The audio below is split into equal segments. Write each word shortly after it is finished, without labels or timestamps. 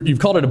You've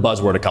called it a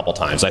buzzword a couple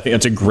times. I think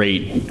that's a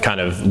great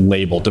kind of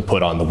label to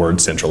put on the word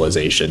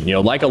centralization.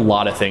 Like a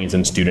lot of things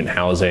in student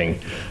housing,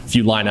 if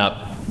you line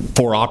up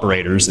 4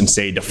 operators and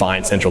say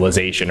define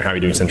centralization or how are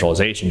you doing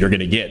centralization, you're going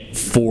to get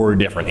 4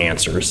 different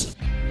answers.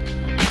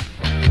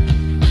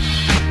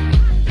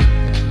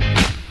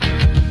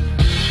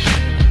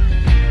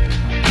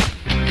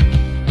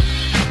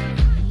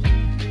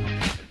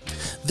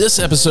 This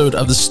episode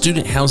of the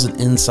Student Housing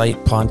Insight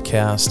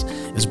podcast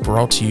is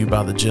brought to you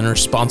by the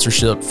generous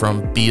sponsorship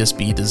from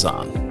BSB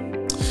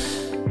Design.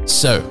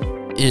 So,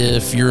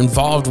 if you're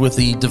involved with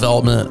the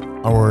development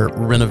or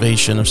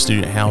renovation of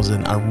student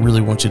housing, I really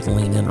want you to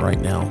lean in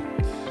right now.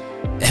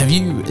 Have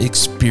you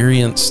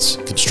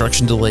experienced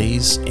construction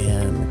delays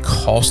and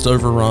cost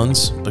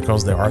overruns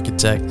because the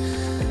architect,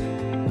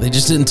 they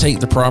just didn't take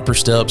the proper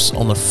steps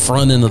on the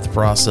front end of the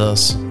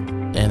process,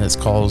 and it's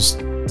caused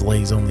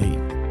delays on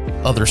the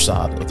other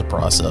side of the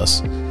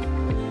process?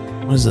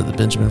 What is it that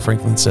Benjamin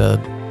Franklin said?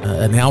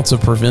 An ounce of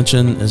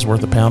prevention is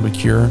worth a pound of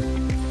cure.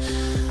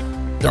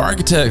 The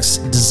architects,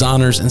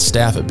 designers, and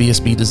staff at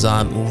BSB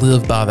Design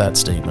live by that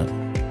statement.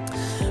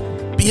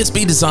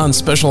 BSB Design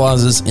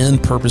specializes in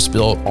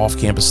purpose-built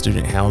off-campus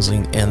student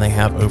housing, and they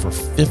have over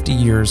 50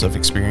 years of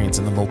experience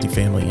in the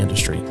multifamily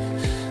industry.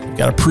 They've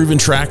got a proven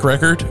track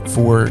record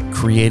for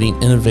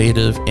creating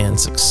innovative and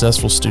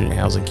successful student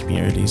housing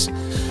communities.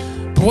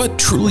 But what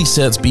truly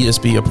sets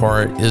BSB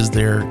apart is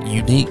their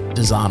unique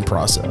design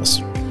process.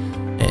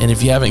 And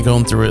if you haven't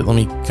gone through it, let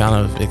me kind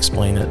of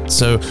explain it.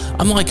 So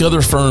unlike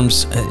other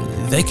firms,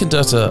 they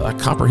conduct a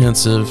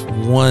comprehensive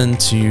 1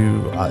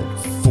 to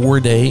 4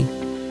 day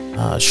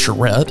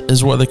charrette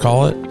is what they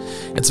call it.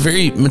 It's a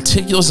very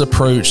meticulous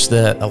approach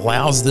that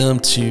allows them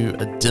to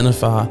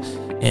identify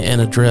and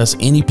address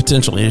any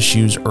potential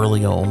issues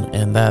early on.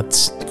 And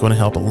that's going to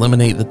help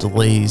eliminate the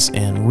delays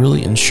and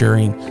really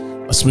ensuring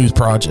a smooth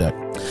project.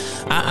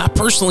 I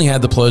personally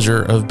had the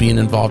pleasure of being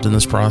involved in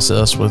this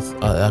process with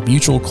a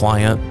mutual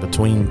client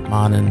between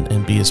mine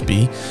and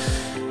BSB.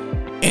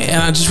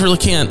 And I just really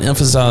can't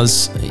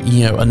emphasize,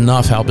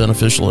 enough how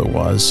beneficial it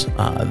was.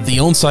 The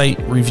on-site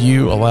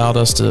review allowed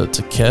us to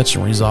catch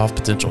and resolve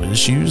potential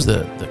issues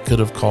that could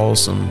have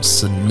caused some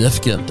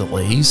significant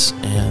delays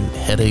and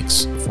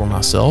headaches for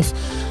myself,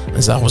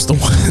 as I was the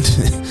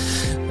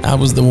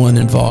one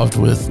involved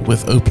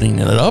with opening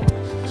it up.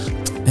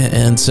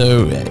 And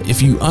so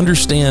if you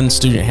understand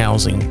student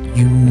housing,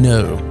 you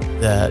know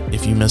that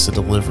if you miss a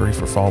delivery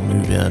for fall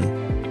move-in,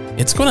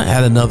 it's going to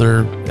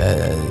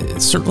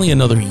add certainly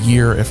another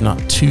year, if not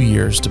 2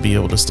 years, to be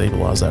able to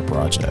stabilize that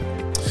project.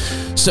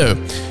 So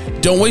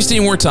don't waste any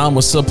more time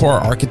with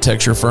subpar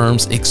architecture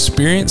firms.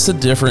 Experience the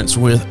difference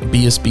with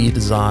BSB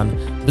Design.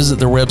 Visit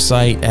their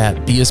website at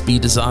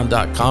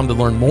bsbdesign.com to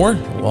learn more.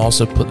 We'll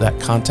also put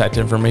that contact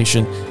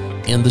information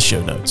in the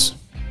show notes.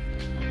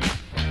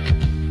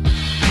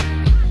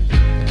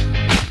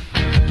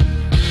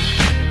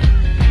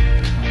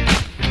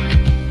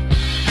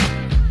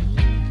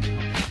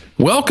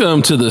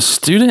 Welcome to the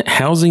Student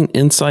Housing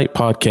Insight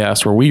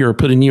podcast, where we are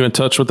putting you in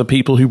touch with the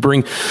people who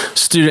bring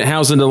student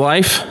housing to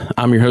life.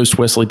 I'm your host,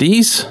 Wesley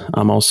Dees.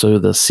 I'm also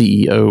the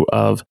CEO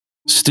of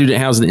Student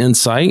Housing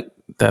Insight.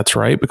 That's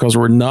right, because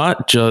we're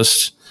not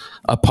just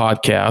a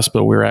podcast,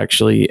 but we're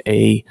actually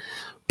a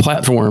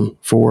platform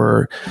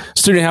for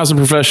student housing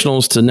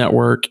professionals to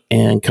network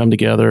and come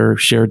together,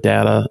 share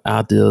data,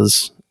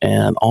 ideas,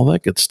 and all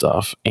that good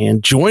stuff.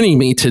 And joining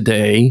me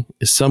today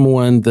is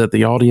someone that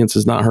the audience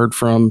has not heard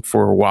from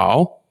for a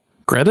while,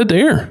 Greta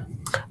Dare.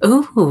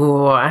 Ooh,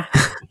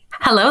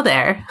 hello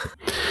there.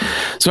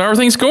 So how are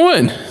things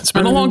going? It's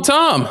been a long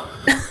time.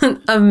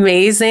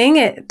 Amazing.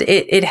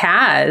 It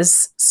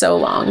has so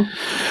long.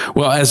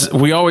 Well, as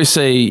we always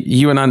say,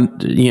 you and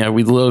I,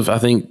 we live, I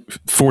think,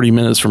 40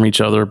 minutes from each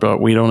other,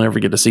 but we don't ever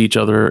get to see each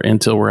other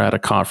until we're at a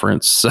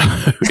conference. So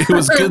it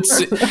was good.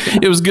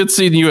 It was good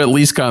seeing you at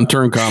LeaseCon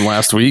TurnCon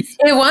last week.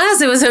 It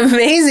was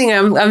amazing.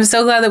 I'm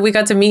so glad that we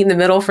got to meet in the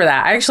middle for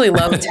that. I actually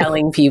love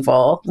telling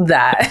people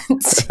that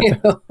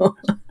too.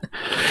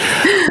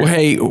 Well,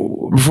 hey,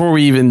 before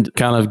we even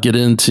kind of get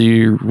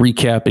into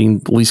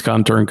recapping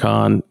LeaseCon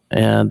TurnCon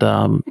and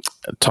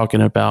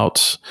talking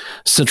about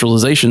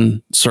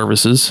centralization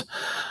services,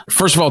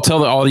 first of all, tell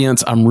the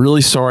audience I'm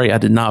really sorry I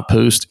did not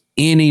post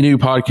any new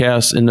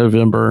podcasts in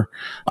November.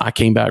 I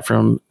came back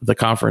from the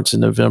conference in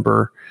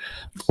November,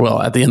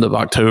 at the end of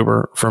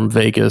October, from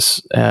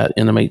Vegas at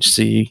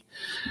NMHC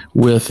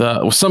with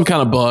some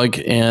kind of bug,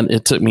 and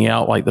it took me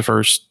out like the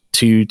first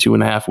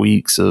 2.5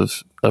 weeks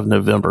of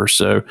November.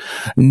 So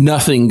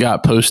nothing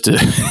got posted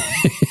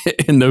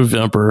in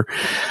November.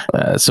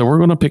 So we're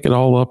going to pick it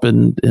all up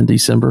in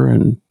December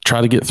and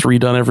try to get 3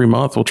 done every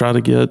month. We'll try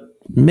to get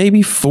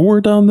maybe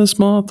 4 done this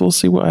month. We'll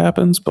see what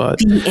happens. But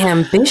the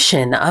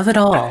ambition of it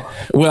all.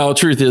 Well,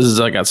 truth is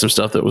I got some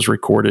stuff that was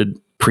recorded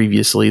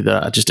previously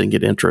that I just didn't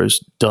get intros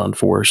done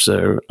for.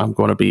 So I'm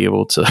going to be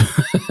able to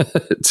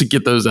to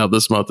get those out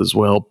this month as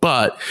well.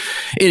 But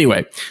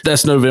anyway,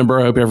 that's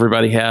November. I hope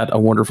everybody had a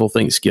wonderful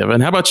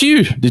Thanksgiving. How about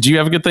you? Did you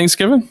have a good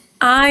Thanksgiving?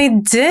 I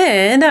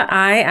did.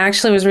 I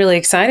actually was really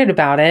excited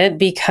about it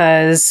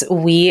because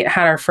we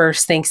had our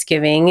first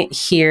Thanksgiving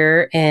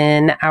here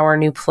in our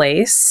new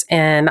place,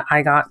 and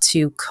I got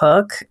to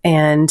cook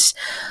and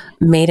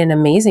made an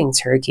amazing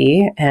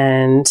turkey,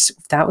 and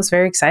that was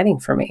very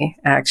exciting for me,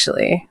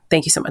 actually.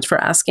 Thank you so much for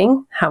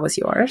asking. How was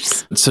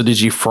yours? So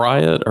did you fry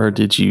it or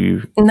did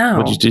you? No.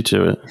 What did you do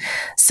to it?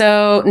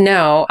 So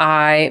no,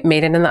 I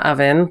made it in the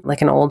oven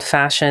like an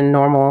old-fashioned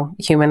normal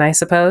human, I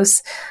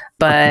suppose.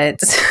 But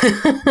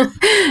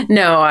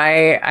no,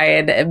 I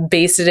had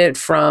basted it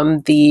from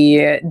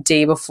the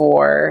day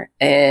before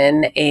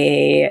in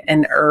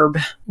an herb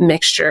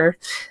mixture.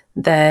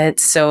 I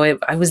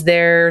was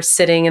there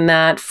sitting in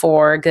that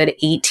for a good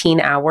 18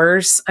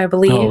 hours, I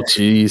believe. Oh,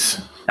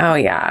 geez. Oh,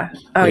 yeah.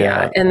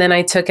 Yeah. And then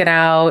I took it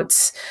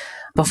out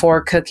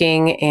before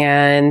cooking,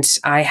 and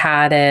I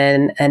had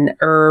an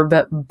herb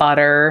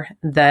butter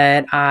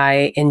that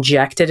I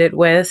injected it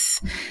with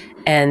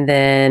and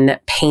then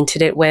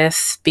painted it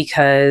with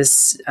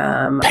because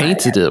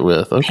painted it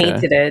with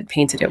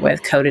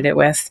coated it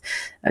with.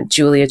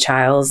 Julia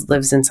Childs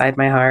lives inside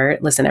my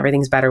heart. Listen,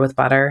 everything's better with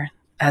butter,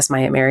 as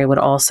my Aunt Mary would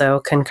also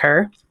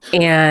concur.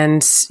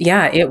 And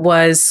yeah, it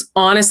was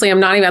honestly, I'm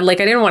not even like,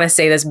 I didn't want to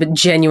say this, but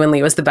genuinely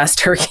it was the best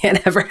turkey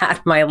I'd ever had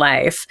in my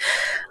life.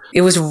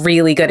 It was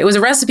really good. It was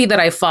a recipe that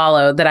I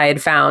followed that I had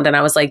found, and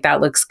I was like,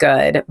 that looks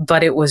good.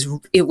 But it was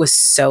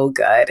so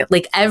good.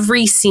 Like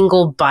every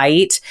single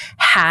bite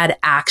had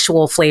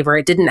actual flavor.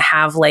 It didn't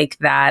have like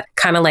that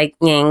kind of like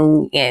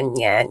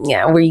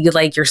where you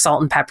like your salt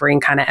and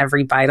peppering kind of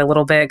every bite a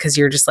little bit because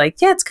you're just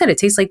like, yeah, it's good. It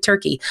tastes like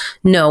turkey.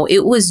 No,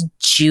 it was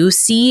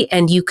juicy,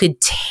 and you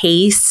could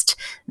taste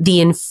the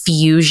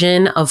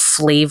infusion of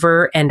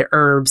flavor and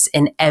herbs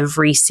in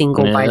every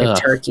single bite of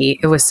turkey.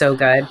 It was so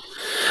good.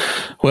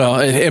 Well,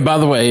 and by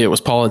the way, it was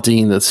Paula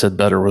Deen that said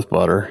better with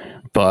butter,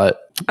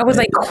 but I was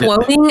like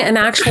quoting an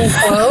actual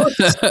quote.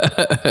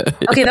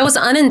 Okay, that was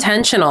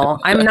unintentional.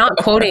 I'm not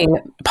quoting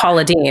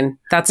Paula Deen.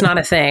 That's not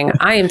a thing.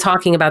 I am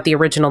talking about the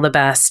original, the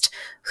best,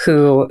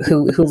 who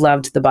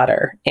loved the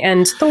butter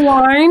and the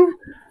wine.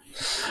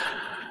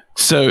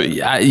 So,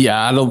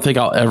 I don't think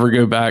I'll ever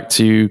go back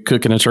to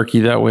cooking a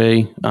turkey that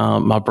way.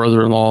 My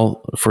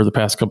brother-in-law for the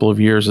past couple of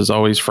years has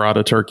always fried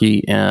a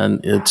turkey, and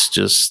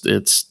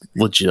it's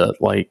legit.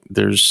 Like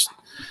there's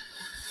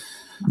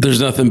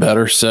nothing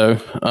better. So,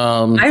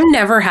 I've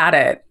never had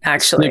it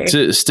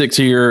actually. Stick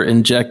to your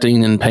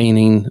injecting and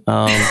painting.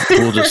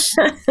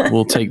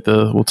 We'll take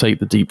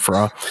the deep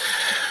fry.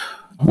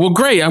 Well,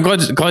 great. I'm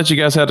glad you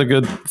guys had a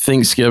good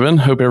Thanksgiving.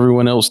 Hope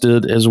everyone else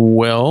did as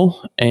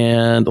well.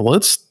 And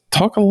let's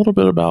talk a little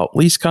bit about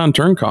LeaseCon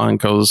TurnCon,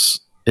 because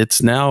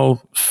it's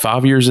now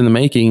 5 years in the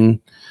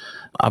making.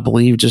 I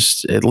believe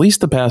just at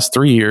least the past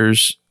 3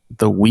 years,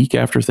 the week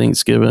after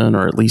Thanksgiving,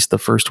 or at least the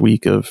first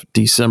week of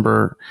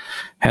December,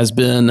 has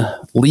been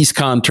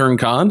LeaseCon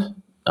TurnCon.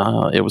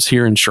 It was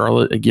here in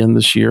Charlotte again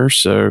this year,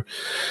 so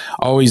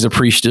always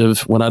appreciative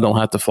when I don't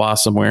have to fly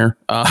somewhere.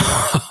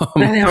 I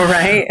know,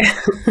 right?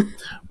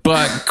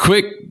 But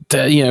quick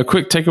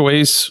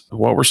takeaways.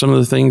 What were some of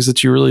the things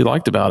that you really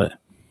liked about it?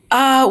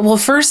 Well,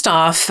 first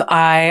off,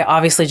 I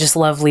obviously just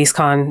love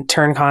LeaseCon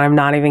TurnCon. I'm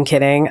not even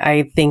kidding.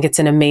 I think it's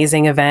an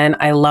amazing event.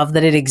 I love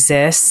that it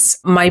exists.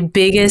 My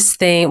biggest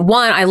thing,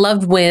 one, I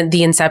loved when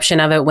the inception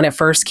of it, when it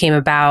first came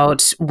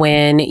about,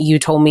 when you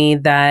told me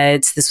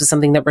that this was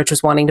something that Rich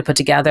was wanting to put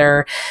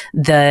together,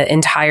 the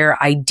entire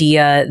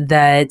idea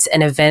that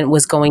an event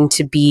was going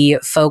to be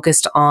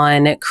focused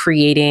on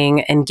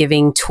creating and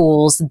giving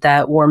tools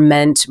that were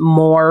meant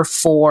more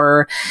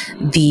for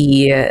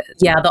the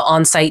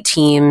on-site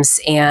teams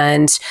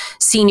and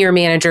senior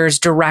managers,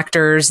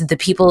 directors, the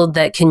people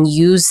that can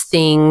use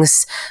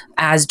things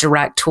as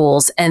direct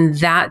tools. And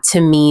that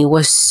to me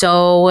was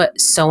so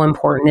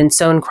important and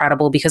so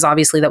incredible, because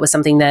obviously that was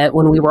something that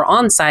when we were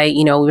on site,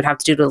 we would have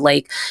to do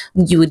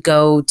you would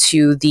go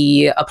to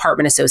the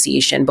apartment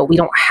association, but we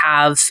don't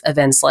have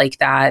events like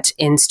that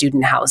in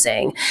student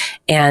housing.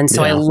 And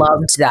so I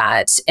loved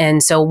that.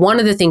 And so one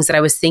of the things that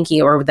I was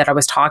thinking, or that I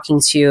was talking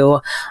to,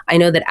 I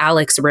know that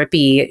Alex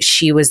Rippey,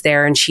 she was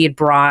there and she had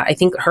brought, I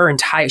think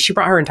she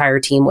brought her entire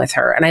team with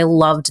her. And I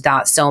loved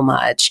that so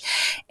much.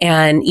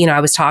 And, I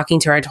was talking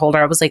to her, I told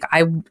her, I was like,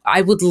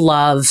 I would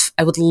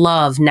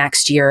love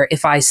next year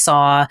if I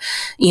saw,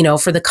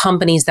 for the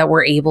companies that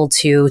were able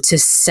to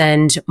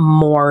send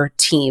more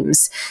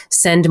teams,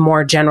 send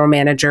more general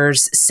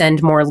managers,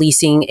 send more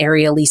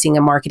area leasing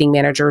and marketing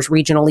managers,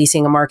 regional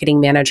leasing and marketing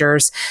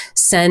managers,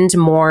 send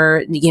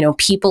more,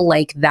 people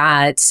like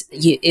that,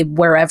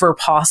 wherever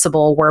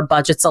possible, where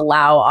budgets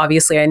allow.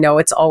 Obviously, I know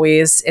it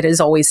is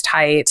always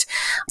tight,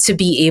 to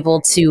be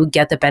able to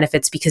get the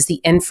benefits, because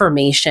the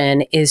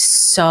information is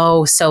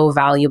so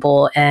valuable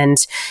valuable. And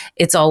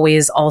it's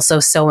always also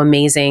so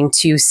amazing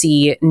to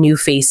see new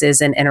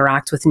faces and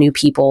interact with new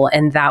people.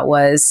 And that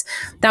was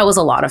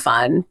a lot of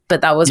fun,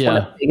 but that was one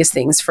of the biggest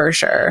things for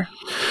sure.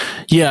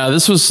 Yeah,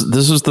 this was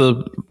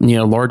the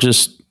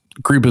largest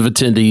group of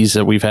attendees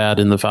that we've had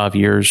in the 5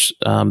 years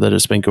that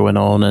it's been going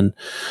on, and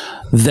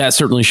that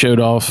certainly showed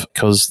off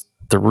because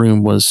the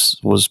room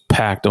was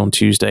packed on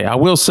Tuesday. I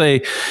will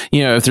say,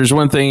 if there's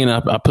one thing, and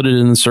I put it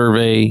in the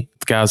survey,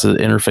 the guys at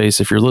Interface,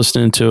 if you're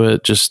listening to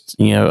it, just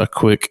a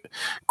quick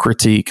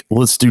critique.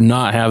 Let's do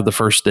not have the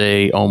first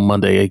day on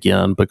Monday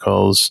again,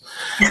 because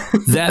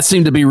that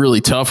seemed to be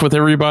really tough with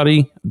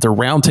everybody. The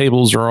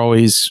roundtables are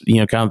always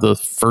kind of the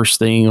first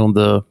thing on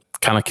the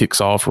kind of kicks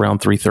off around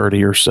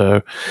 3:30 or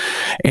so.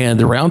 And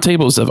the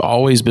roundtables have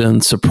always been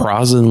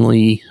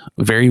surprisingly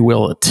very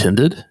well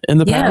attended in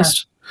the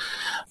past.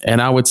 And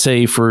I would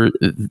say for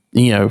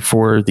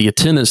the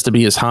attendance to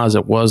be as high as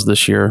it was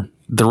this year,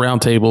 the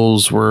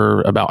roundtables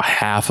were about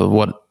half of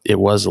what it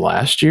was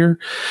last year.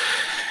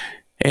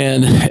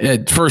 And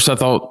at first I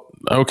thought,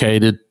 okay,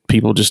 did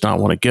people just not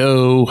want to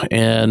go?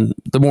 And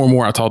the more and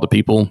more I talked to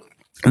people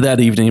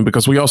that evening,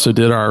 because we also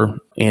did our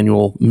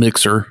annual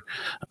mixer.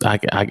 I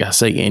gotta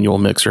say annual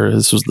mixer.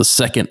 This was the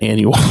second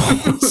annual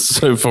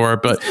so far,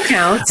 but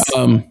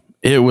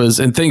it was,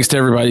 and thanks to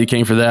everybody who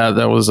came for that.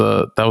 That was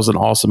an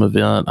awesome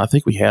event. I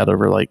think we had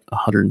over like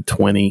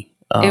 120.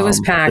 It was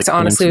packed.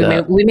 Honestly,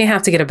 we may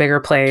have to get a bigger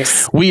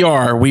place. We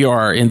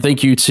are. And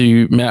thank you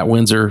to Matt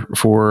Windsor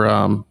for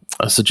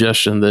a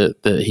suggestion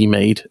that he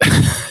made.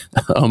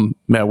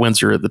 Matt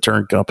Windsor at the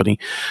Turn Company.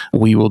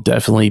 We will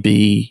definitely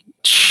be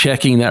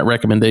checking that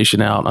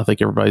recommendation out. I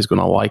think everybody's going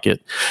to like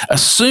it,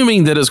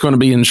 assuming that it's going to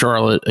be in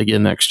Charlotte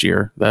again next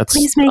year.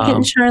 Please make it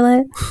in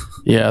Charlotte.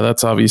 Yeah,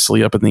 that's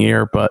obviously up in the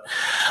air, but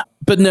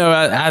no,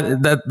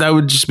 that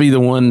would just be the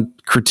one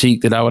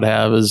critique that I would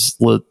have is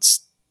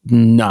let's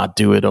not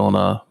do it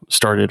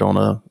start it on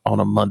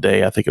a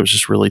Monday. I think it was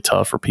just really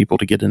tough for people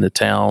to get into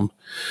town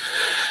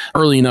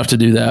early enough to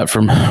do that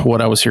from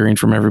what I was hearing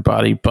from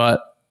everybody.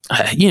 But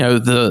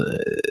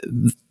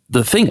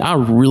the thing I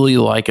really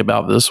like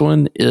about this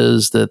one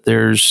is that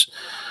there's,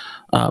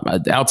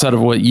 outside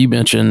of what you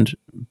mentioned,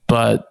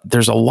 but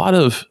there's a lot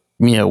of,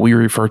 we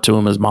refer to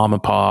them as mom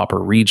and pop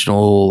or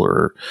regional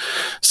or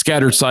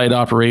scattered site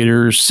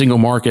operators, single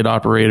market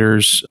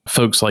operators,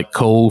 folks like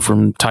Cole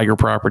from Tiger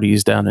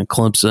Properties down in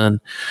Clemson.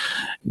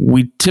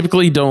 We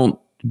typically don't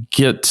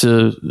get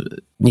to,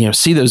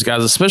 see those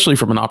guys, especially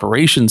from an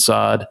operations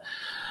side,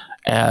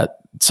 at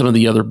some of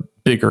the other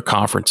bigger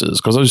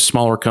conferences, because those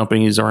smaller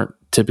companies aren't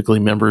typically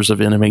members of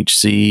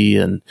NMHC,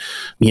 and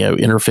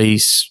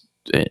Interface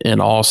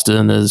in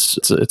Austin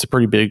it's a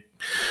pretty big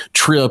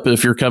trip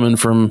if you're coming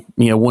from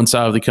one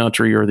side of the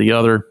country or the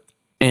other.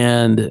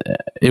 And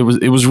it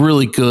was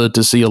really good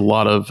to see a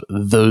lot of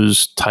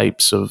those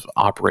types of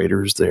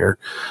operators there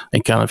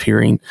and kind of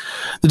hearing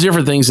the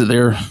different things that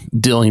they're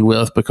dealing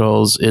with,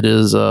 because it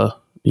is a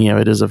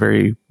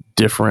very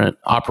different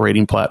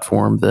operating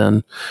platform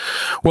than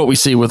what we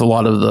see with a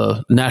lot of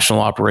the national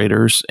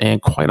operators.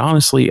 And quite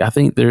honestly, I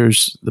think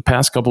there's the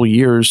past couple of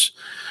years,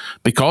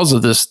 because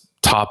of this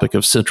topic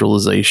of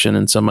centralization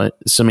and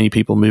so many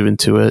people moving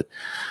to it,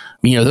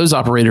 those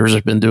operators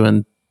have been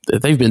doing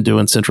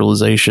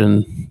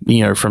centralization,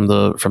 from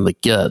the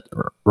get,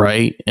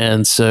 right?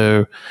 And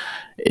so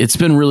it's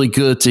been really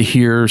good to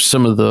hear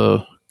some of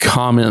the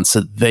comments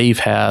that they've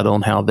had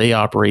on how they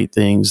operate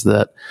things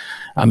that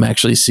I'm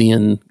actually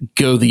seeing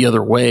go the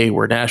other way,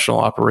 where national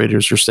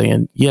operators are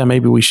saying, yeah,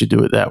 maybe we should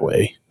do it that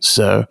way.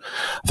 So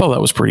I thought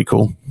that was pretty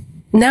cool.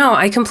 No,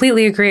 I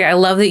completely agree. I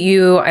love that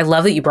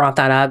you brought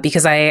that up,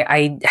 because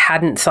I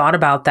hadn't thought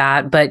about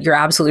that, but you're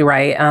absolutely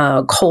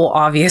right. Cole,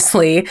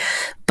 obviously,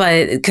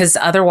 but because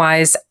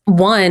otherwise,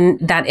 one,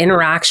 that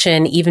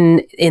interaction, even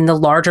in the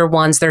larger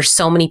ones, there's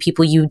so many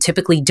people you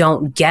typically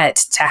don't get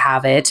to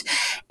have it.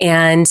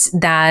 And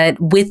that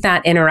with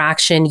that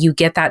interaction, you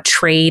get that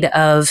trade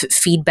of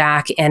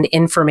feedback and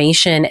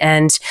information.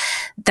 And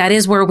that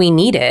is where we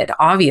need it,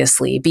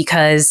 obviously,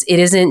 because it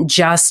isn't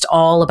just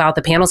all about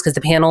the panels, because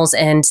the panels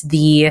and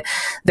the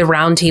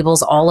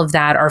roundtables, all of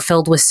that are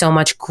filled with so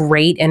much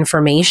great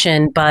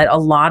information. But a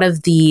lot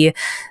of the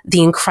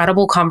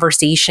incredible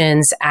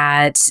conversations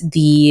at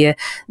the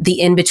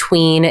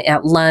in-between,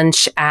 at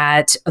lunch,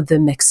 at the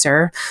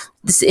mixer,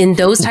 in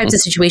those types of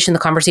situations, the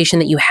conversation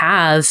that you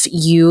have,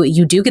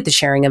 you do get the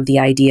sharing of the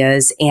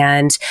ideas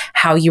and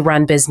how you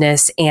run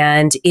business.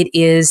 And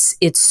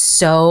it's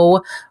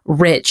so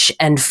rich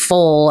and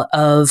full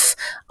of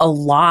a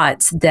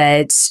lot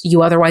that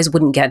you otherwise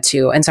wouldn't get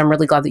to. And so I'm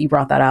really glad that you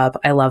brought that up.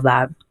 I love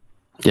that.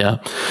 Yeah.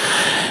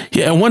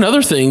 And one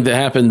other thing that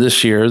happened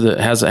this year that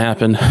hasn't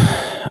happened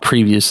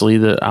previously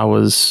that I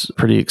was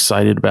pretty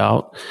excited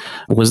about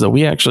was that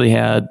we actually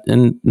had,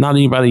 and not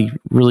anybody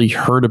really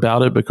heard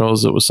about it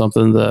because it was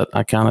something that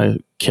I kind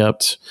of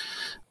kept,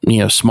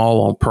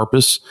 small on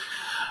purpose.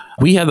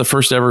 We had the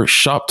first ever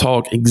Shop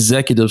Talk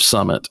Executive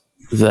Summit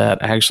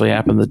that actually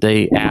happened the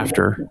day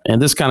after.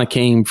 And this kind of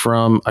came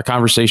from a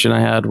conversation I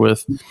had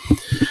with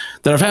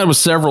that I've had with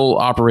several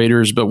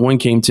operators, but one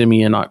came to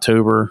me in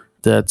October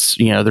that's,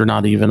 they're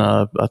not even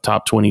a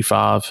top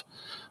 25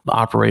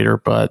 operator,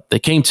 but they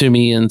came to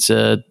me and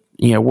said,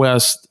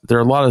 Wes, there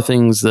are a lot of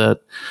things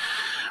that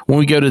when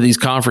we go to these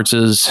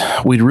conferences,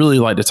 we'd really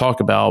like to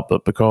talk about,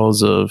 but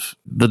because of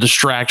the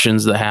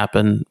distractions that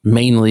happen,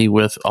 mainly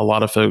with a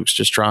lot of folks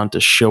just trying to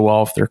show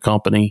off their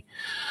company,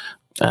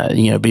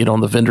 be it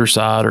on the vendor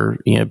side or,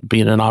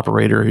 being an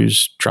operator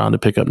who's trying to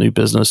pick up new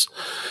business.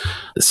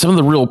 Some of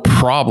the real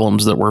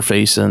problems that we're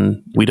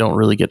facing, we don't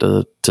really get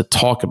to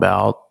talk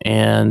about.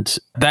 And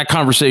that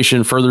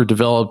conversation further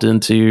developed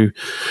into,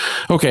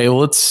 okay, well,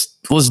 let's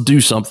do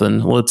something.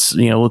 Let's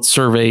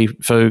survey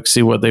folks,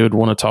 see what they would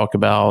want to talk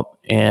about.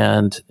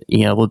 And,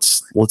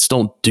 let's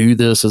don't do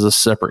this as a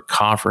separate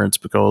conference,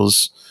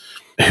 because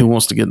who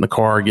wants to get in the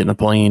car, get in a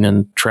plane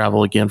and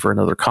travel again for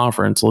another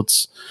conference?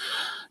 Let's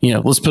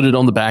put it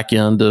on the back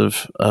end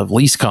of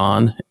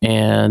LeaseCon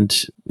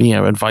and,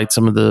 invite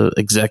some of the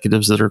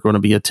executives that are going to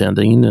be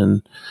attending.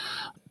 And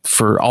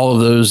for all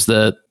of those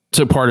that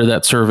took part of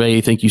that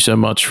survey, thank you so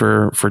much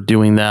for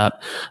doing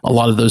that. A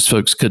lot of those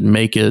folks couldn't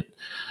make it,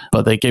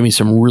 but they gave me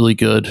some really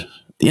good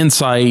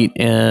insight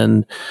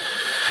and,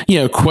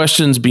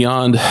 questions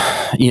beyond,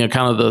 kind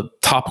of the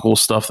topical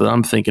stuff that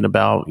I'm thinking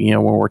about,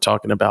 when we're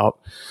talking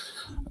about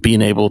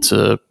being able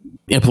to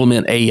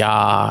implement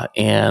AI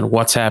and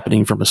what's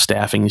happening from a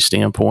staffing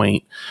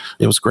standpoint.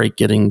 It was great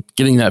getting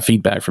that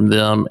feedback from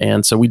them.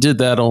 And so we did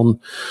that on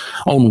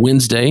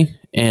Wednesday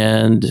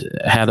and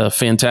had a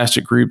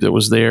fantastic group that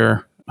was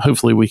there.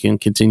 Hopefully we can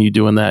continue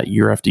doing that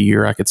year after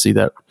year. I could see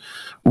that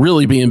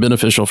really being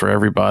beneficial for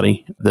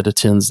everybody that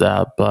attends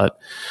that. But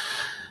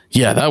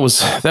yeah, that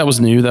was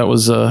new. That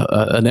was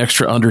an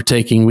extra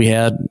undertaking we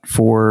had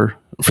for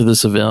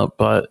this event,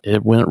 but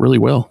it went really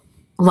well.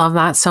 Love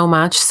that so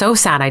much. So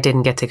sad I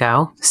didn't get to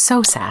go.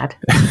 So sad.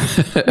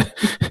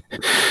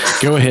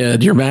 Go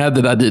ahead. You're mad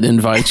that I didn't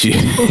invite you.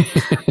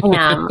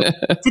 Yeah,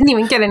 didn't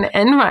even get an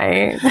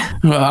invite.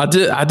 Well,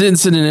 I didn't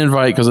send an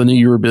invite because I knew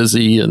you were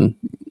busy, and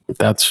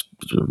that's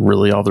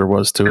really all there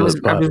was to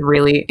it. I was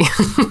really,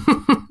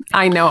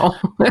 I know.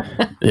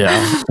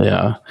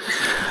 Yeah.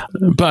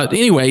 But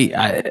anyway,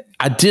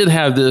 I did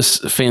have this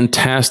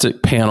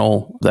fantastic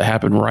panel that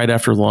happened right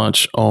after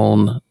lunch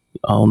on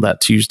that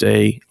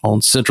Tuesday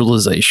on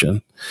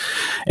centralization.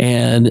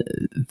 And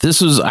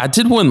I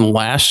did one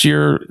last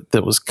year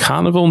that was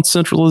kind of on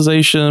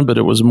centralization, but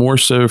it was more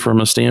so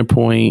from a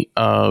standpoint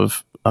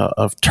of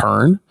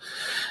turn.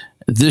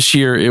 This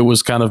year, it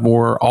was kind of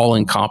more all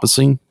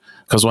encompassing,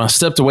 because when I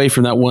stepped away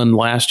from that one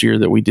last year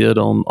that we did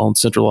on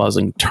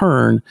centralizing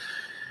turn,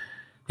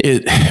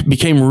 it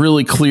became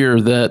really clear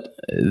that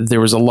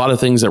there was a lot of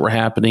things that were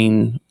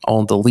happening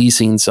on the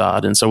leasing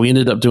side. And so we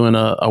ended up doing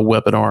a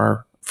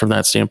webinar from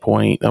that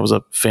standpoint. That was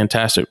a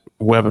fantastic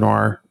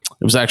webinar.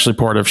 It was actually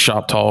part of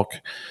Shop Talk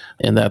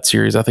in that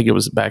series. I think it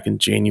was back in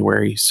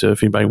January. So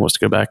if anybody wants to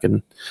go back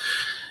and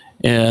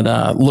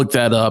look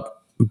that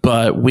up.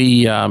 But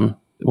we,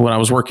 when I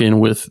was working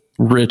with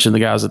Rich and the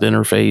guys at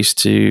Interface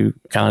to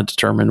kind of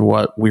determine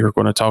what we were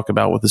going to talk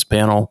about with this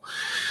panel,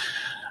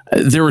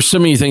 there were so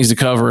many things to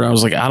cover. And I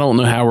was like, I don't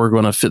know how we're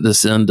going to fit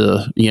this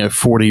into,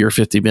 40 or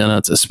 50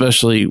 minutes,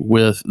 especially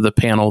with the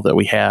panel that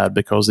we had,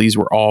 because these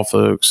were all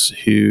folks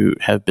who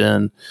have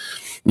been,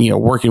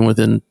 working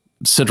within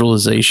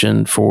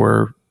centralization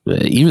for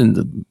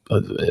even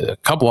a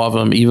couple of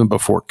them, even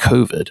before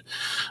COVID.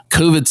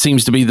 COVID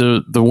seems to be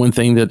the one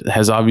thing that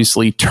has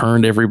obviously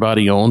turned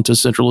everybody on to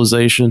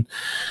centralization.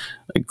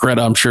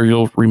 Greta, I'm sure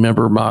you'll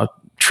remember my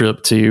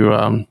trip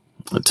to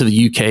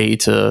the UK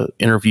to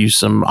interview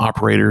some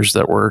operators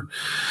that were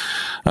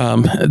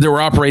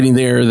operating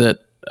there. That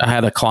I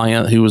had a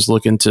client who was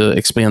looking to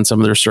expand some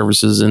of their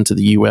services into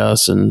the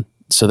US. And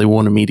so they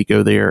wanted me to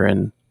go there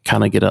and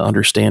kind of get an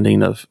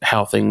understanding of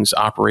how things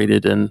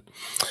operated, and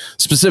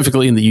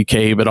specifically in the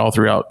UK, but all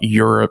throughout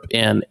Europe.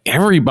 And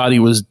everybody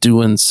was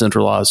doing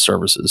centralized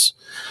services.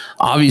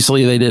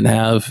 Obviously, they didn't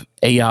have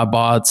AI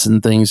bots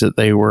and things that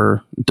they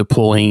were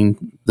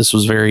deploying. This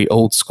was very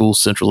old school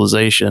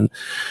centralization,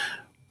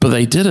 but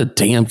they did a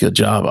damn good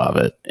job of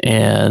it.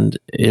 And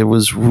it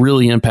was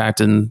really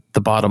impacting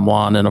the bottom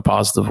line in a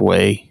positive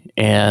way.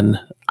 And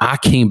I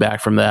came back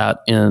from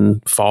that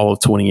in fall of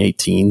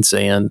 2018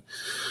 saying,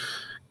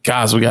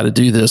 guys, we got to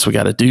do this. We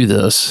got to do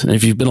this. And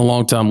if you've been a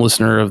long time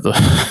listener of the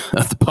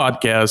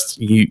podcast,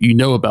 you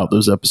know about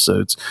those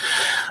episodes.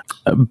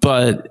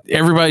 But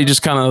everybody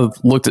just kind of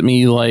looked at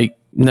me like,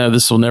 no,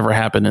 this will never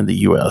happen in the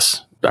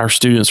US. Our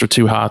students are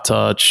too high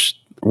touch.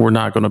 We're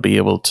not going to be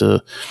able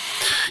to,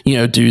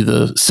 do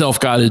the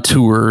self-guided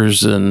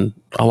tours and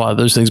a lot of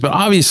those things. But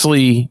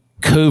obviously,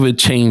 COVID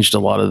changed a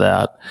lot of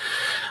that.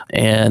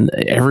 And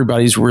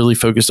everybody's really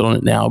focused on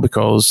it now,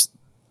 because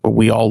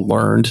we all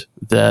learned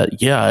that,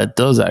 it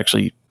does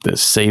actually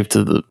save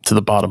to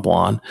the bottom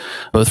line,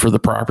 both for the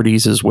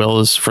properties as well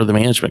as for the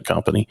management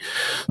company.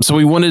 So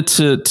we wanted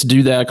to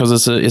do that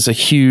because it's a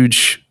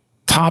huge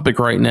topic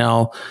right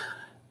now,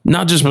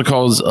 not just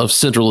because of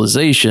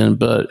centralization,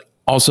 but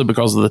also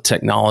because of the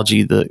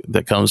technology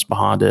that comes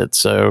behind it.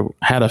 So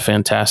had a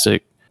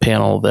fantastic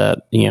panel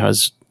that,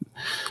 has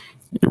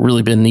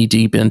really been knee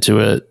deep into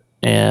it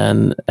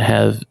and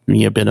have,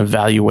 been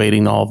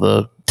evaluating all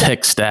the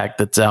tech stack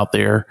that's out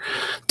there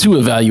to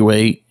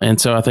evaluate. And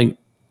so I think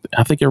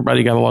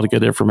everybody got a lot of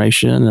good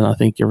information, and I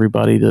think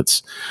everybody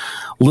that's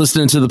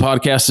listening to the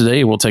podcast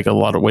today will take a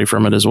lot away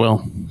from it as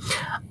well.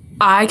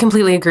 I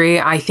completely agree.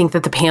 I think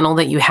that the panel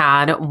that you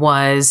had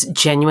was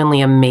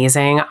genuinely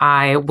amazing.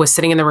 I was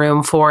sitting in the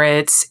room for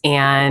it,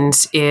 and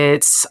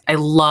I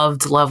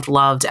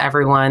loved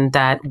everyone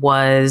that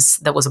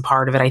was a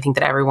part of it. I think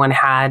that everyone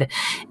had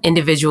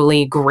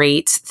individually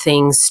great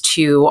things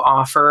to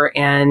offer.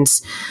 And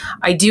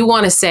I do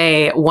want to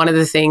say one of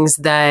the things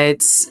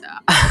that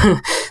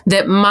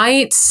there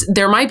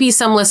might be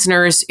some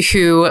listeners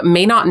who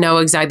may not know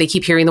exactly, they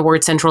keep hearing the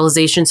word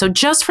centralization. So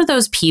just for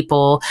those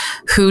people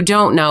who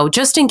don't know,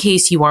 just in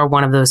case you are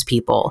one of those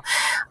people,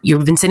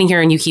 you've been sitting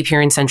here and you keep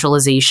hearing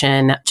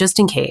centralization, just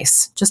in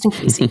case.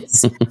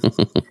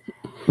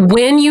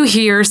 When you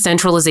hear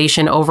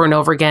centralization over and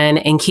over again,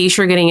 in case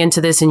you're getting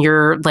into this and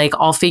you're like,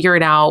 I'll figure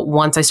it out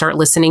once I start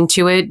listening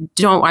to it,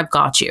 I've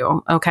got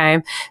you.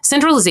 Okay.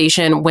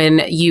 Centralization,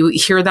 when you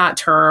hear that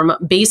term,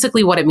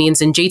 basically what it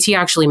means, and JT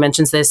actually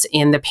mentions this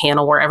in the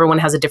panel where everyone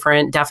has a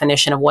different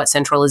definition of what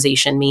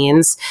centralization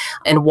means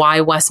and why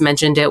Wes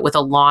mentioned it with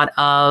a lot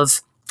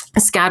of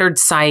scattered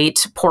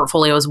site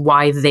portfolios,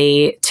 why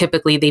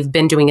they've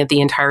been doing it the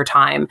entire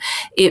time.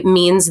 It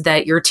means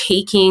that you're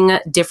taking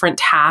different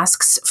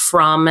tasks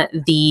from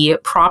the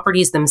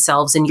properties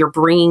themselves and you're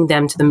bringing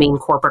them to the main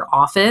corporate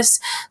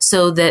office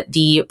so that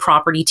the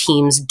property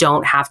teams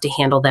don't have to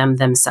handle them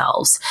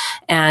themselves.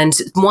 And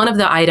one of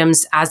the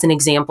items, as an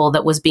example,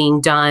 that was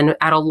being done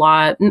at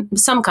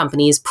some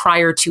companies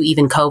prior to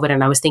even COVID,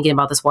 and I was thinking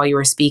about this while you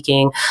were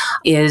speaking,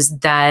 is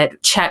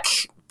that check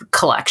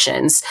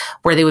collections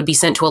where they would be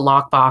sent to a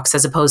lockbox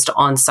as opposed to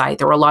on site.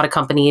 There were a lot of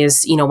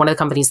companies, one of the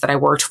companies that I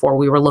worked for,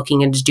 we were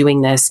looking into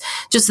doing this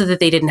just so that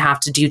they didn't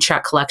have to do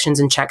check collections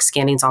and check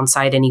scannings on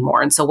site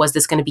anymore. And so was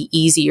this going to be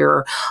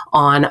easier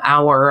on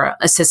our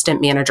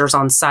assistant managers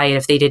on site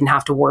if they didn't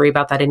have to worry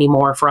about that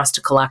anymore, for us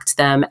to collect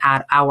them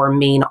at our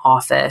main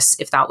office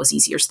if that was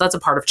easier? So that's a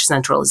part of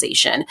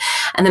centralization.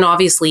 And then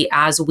obviously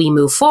as we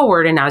move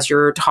forward and as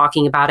you're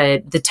talking about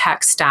it, the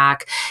tech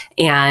stack,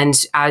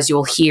 and as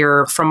you'll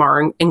hear from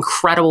our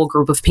incredible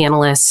group of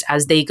panelists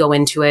as they go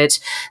into it,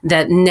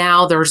 that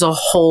now there's a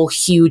whole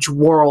huge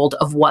world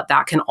of what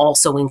that can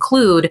also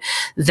include.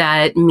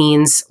 That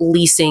means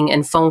leasing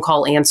and phone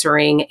call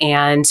answering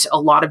and a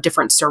lot of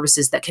different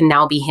services that can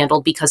now be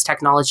handled because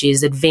technology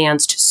is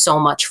advanced so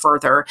much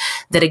further,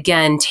 that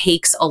again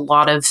takes a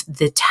lot of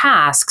the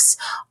tasks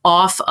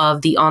off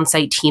of the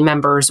on-site team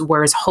members,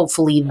 whereas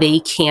hopefully they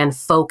can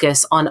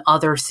focus on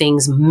other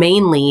things,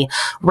 mainly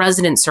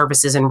resident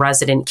services and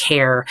resident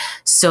care,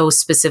 so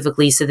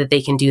specifically so that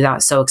they can do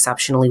that so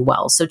exceptionally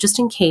well. So just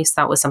in case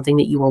that was something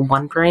that you were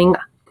wondering,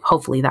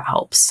 hopefully that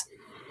helps.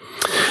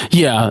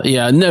 Yeah.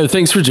 No,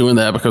 thanks for doing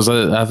that, because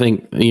I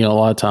think, a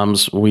lot of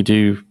times we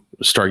do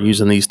start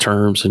using these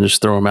terms and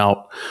just throw them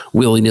out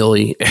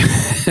willy-nilly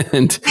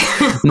and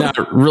not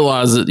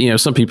realize that,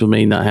 some people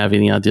may not have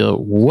any idea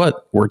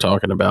what we're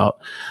talking about.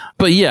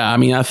 But yeah,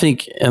 I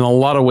think in a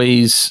lot of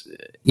ways,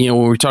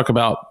 when we talk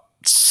about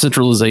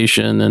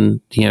centralization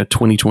and,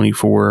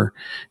 2024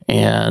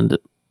 and,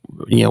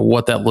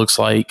 what that looks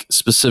like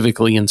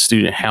specifically in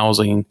student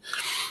housing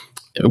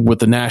with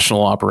the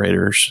national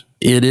operators,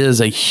 it is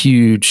a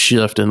huge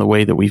shift in the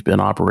way that we've been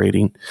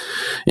operating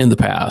in the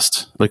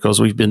past,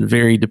 because we've been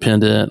very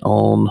dependent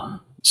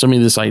on so many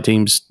of the site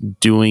teams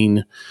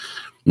doing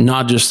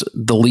not just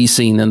the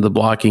leasing and the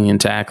blocking and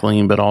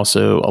tackling, but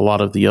also a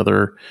lot of the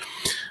other,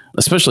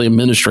 especially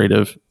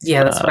administrative.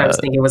 Yeah, that's what I was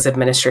thinking, was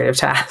administrative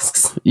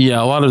tasks.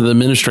 Yeah, a lot of the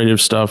administrative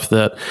stuff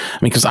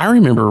because I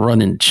remember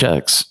running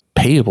checks,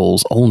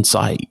 payables on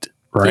site,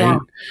 right? Yeah,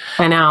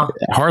 I know.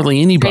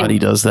 Hardly anybody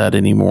does that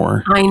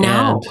anymore. I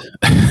know.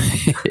 And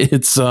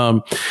it's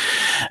and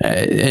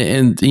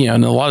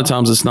a lot of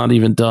times it's not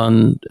even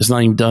done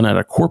at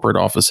a corporate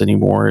office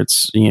anymore.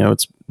 It's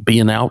it's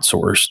being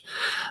outsourced.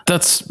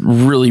 That's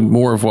really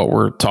more of what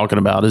we're talking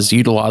about, is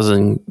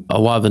utilizing a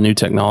lot of the new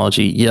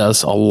technology.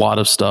 Yes, a lot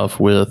of stuff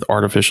with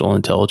artificial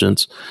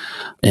intelligence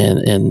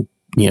and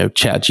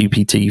chat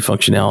GPT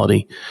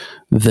functionality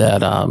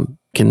that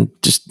can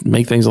just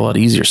make things a lot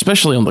easier,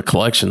 especially on the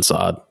collection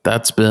side.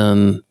 That's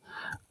been,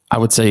 I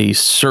would say,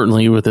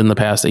 certainly within the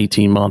past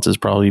 18 months has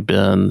probably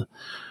been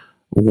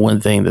one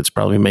thing that's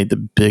probably made the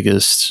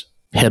biggest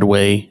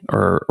headway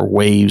or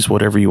waves,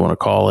 whatever you want to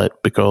call it,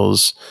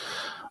 because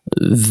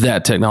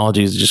that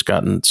technology has just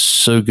gotten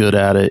so good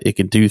at it. It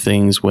can do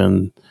things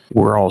when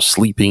we're all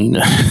sleeping.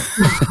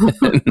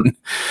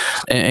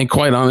 and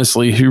quite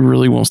honestly, who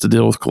really wants to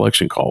deal with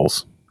collection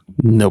calls?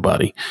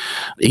 Nobody.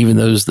 Even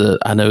those that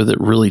I know that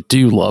really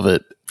do love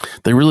it,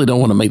 they really don't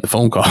want to make the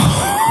phone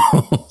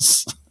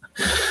calls.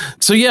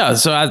 So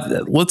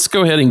let's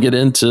go ahead and get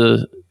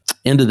into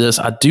into this,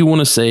 I do want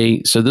to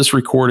say, so this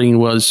recording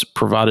was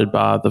provided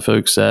by the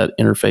folks at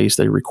Interface.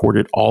 They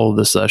recorded all of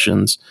the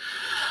sessions.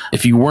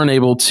 If you weren't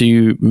able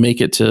to make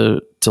it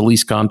to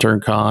LeaseCon,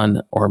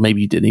 TurnCon, or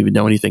maybe you didn't even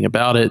know anything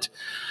about it,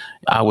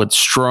 I would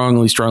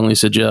strongly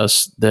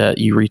suggest that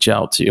you reach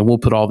out to, and we'll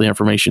put all the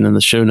information in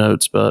the show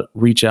notes, but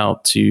reach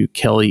out to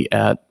Kelly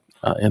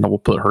and I will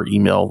put her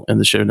email in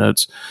the show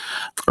notes.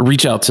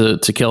 Reach out to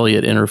Kelly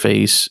at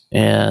Interface,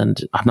 and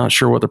I'm not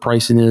sure what the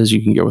pricing is.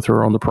 You can get with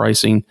her on the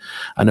pricing.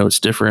 I know it's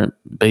different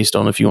based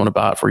on if you want to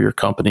buy it for your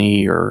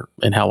company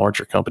and how large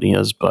your company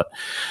is. But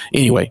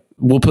anyway,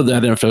 we'll put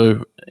that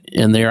info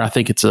in there. I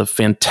think it's a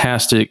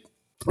fantastic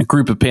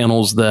group of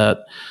panels that,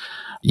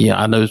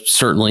 I know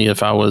certainly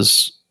if I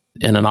was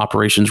in an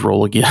operations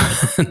role again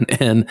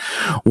and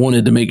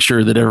wanted to make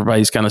sure that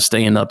everybody's kind of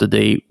staying up to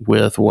date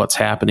with what's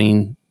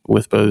happening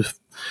with both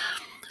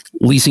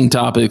leasing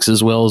topics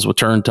as well as with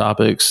turn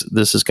topics,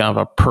 this is kind of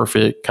a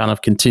perfect kind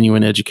of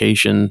continuing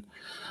education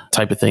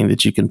type of thing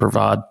that you can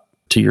provide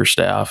to your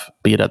staff,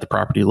 be it at the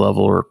property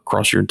level or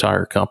across your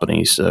entire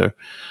company. So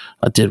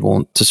I did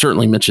want to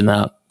certainly mention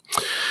that.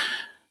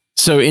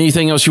 So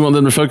anything else you want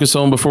them to focus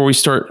on before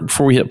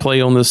we hit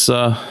play on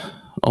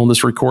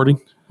this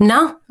recording?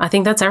 No, I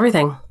think that's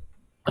everything.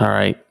 All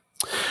right.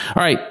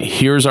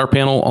 Here's our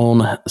panel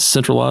on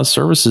centralized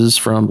services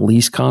from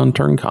LeaseCon,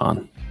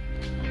 TurnCon.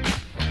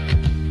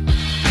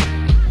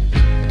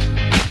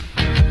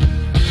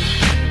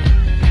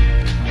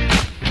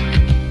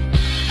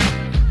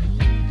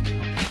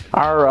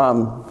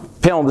 Our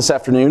panel this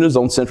afternoon is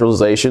on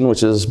centralization,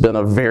 which has been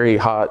a very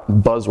hot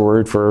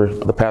buzzword for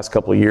the past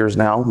couple of years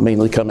now,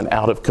 mainly coming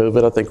out of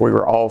COVID. I think we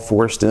were all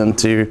forced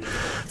into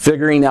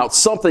figuring out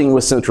something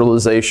with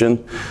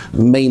centralization,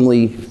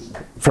 mainly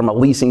from a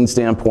leasing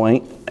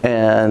standpoint.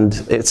 And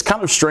it's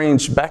kind of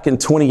strange. Back in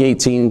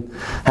 2018,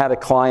 had a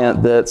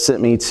client that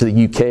sent me to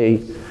the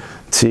UK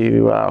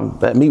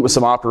to meet with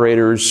some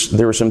operators.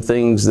 There were some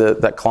things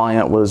that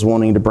client was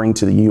wanting to bring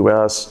to the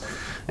US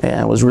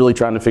and was really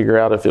trying to figure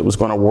out if it was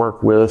going to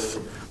work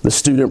with the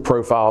student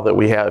profile that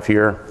we have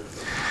here.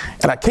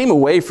 And I came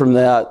away from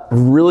that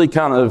really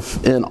kind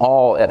of in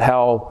awe at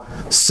how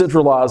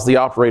centralized the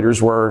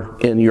operators were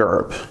in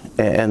Europe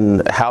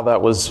and how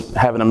that was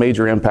having a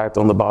major impact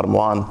on the bottom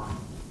line.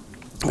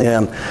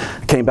 And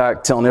came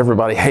back telling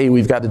everybody, hey,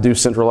 we've got to do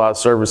centralized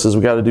services.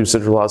 We've got to do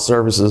centralized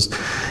services.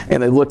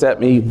 And they looked at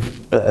me,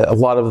 a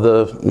lot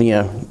of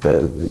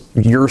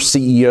your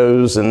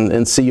CEOs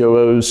and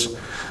COOs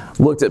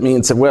looked at me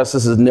and said, Wes,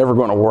 this is never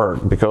going to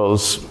work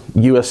because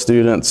U.S.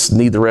 students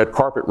need the red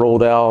carpet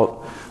rolled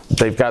out.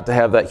 They've got to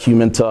have that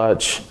human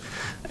touch.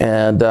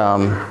 And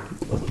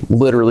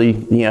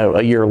literally,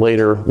 a year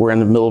later, we're in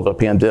the middle of a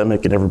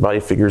pandemic and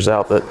everybody figures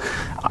out that,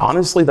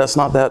 honestly, that's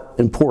not that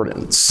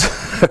important.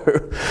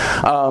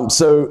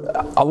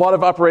 So a lot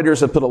of operators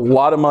have put a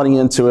lot of money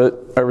into it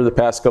over the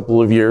past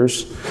couple of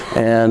years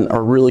and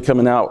are really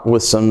coming out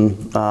with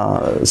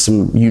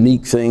some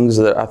unique things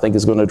that I think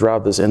is going to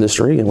drive this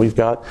industry. And we've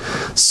got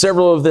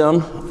several of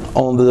them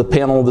on the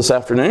panel this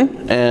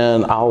afternoon,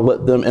 and I'll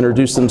let them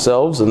introduce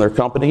themselves and their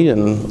company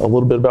and a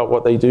little bit about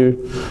what they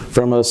do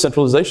from a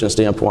centralization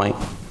standpoint.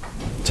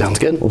 Sounds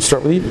good. We'll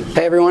start with you.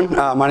 Hey everyone,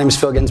 my name is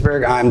Phil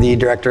Ginsberg. I'm the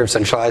Director of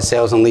Centralized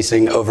Sales and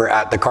Leasing over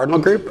at the Cardinal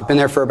Group. Been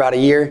there for about a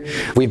year.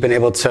 We've been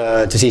able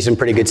to see some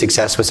pretty good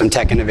success with some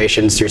tech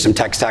innovations through some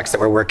tech stacks that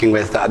we're working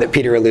with that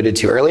Peter alluded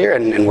to earlier,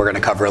 and we're going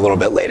to cover a little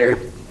bit later.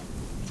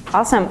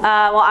 Awesome.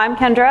 Well, I'm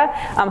Kendra.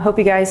 Hope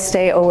you guys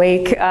stay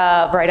awake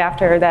right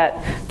after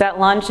that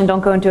lunch and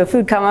don't go into a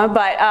food coma.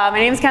 But my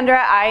name is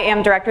Kendra. I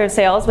am Director of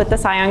Sales with the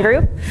Scion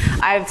Group.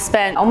 I've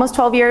spent almost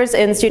 12 years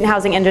in student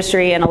housing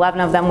industry and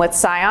 11 of them with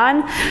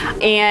Scion.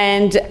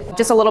 And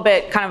just a little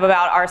bit kind of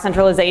about our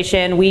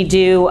centralization. We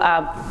do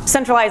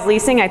centralized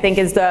leasing, I think,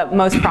 is the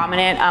most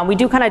prominent. We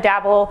do kind of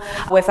dabble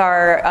with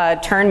our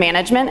turn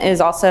management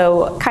is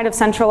also kind of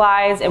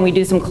centralized, and we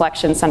do some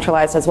collections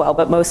centralized as well,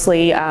 but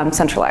mostly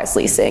centralized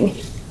leasing.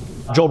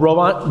 Joel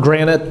Brobant,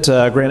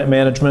 Granite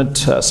Management.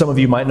 Some of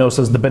you might know us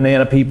as the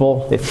Banana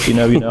People. If you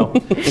know, you know.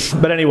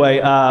 But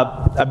anyway,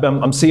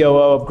 I'm COO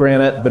of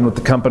Granite. I've been with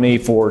the company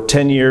for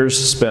 10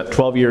 years, spent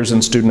 12 years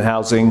in student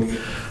housing.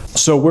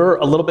 So we're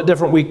a little bit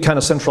different. We kind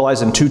of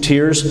centralize in two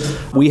tiers.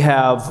 We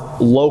have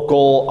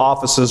local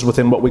offices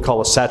within what we call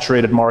a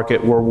saturated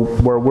market where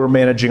we're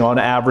managing on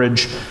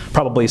average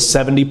probably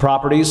 70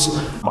 properties.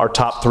 Our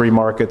top three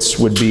markets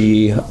would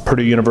be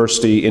Purdue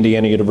University,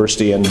 Indiana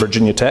University, and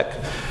Virginia Tech.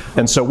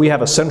 And so we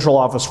have a central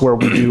office where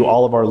we do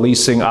all of our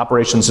leasing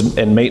operations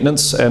and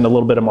maintenance and a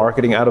little bit of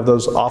marketing out of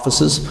those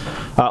offices.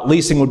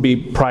 Leasing would be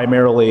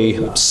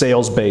primarily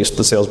sales-based,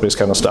 the sales-based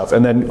kind of stuff.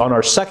 And then on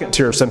our second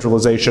tier of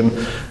centralization,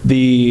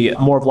 the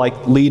more of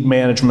like lead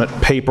management,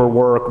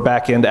 paperwork,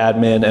 back-end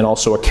admin, and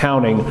also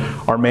accounting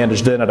are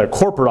managed then at a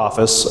corporate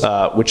office,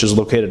 which is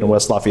located in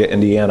West Lafayette,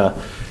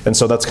 Indiana. And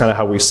so that's kind of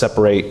how we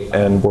separate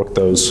and work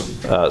those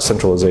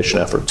centralization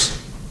efforts.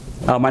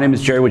 My name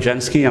is Jerry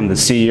Wojcinski. I'm the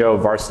CEO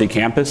of Varsity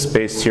Campus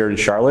based here in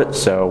Charlotte.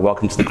 So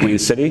welcome to the Queen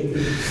City.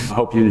 I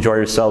hope you enjoy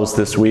yourselves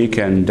this week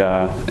and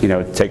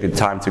take the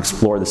time to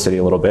explore the city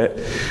a little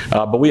bit.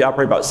 But we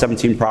operate about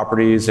 17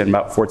 properties in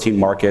about 14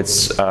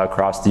 markets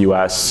across the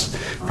U.S.,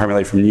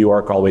 primarily from New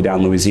York all the way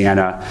down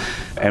Louisiana.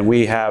 And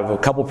we have a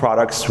couple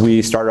products.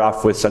 We started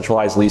off with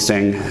centralized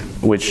leasing,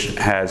 which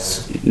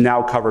has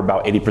now covered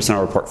about 80% of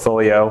our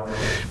portfolio,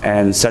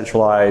 and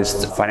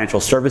centralized financial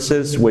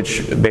services,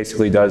 which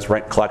basically does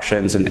rent collections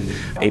and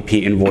AP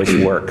invoice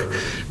work.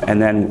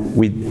 And then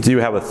we do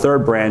have a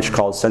third branch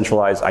called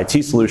Centralized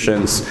IT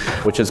Solutions,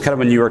 which is kind of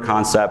a newer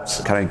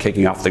concept, kind of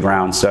kicking off the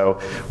ground. So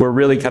we're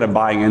really kind of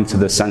buying into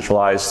the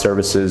centralized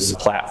services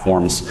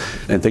platforms,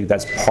 and I think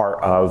that's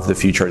part of the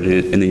future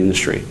in the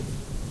industry.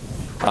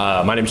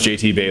 My name is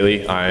JT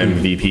Bailey. I'm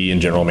VP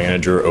and General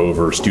Manager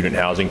over student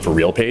housing for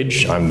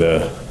RealPage. I'm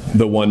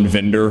the one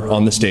vendor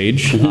on the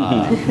stage.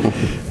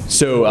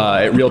 So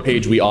at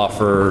RealPage, we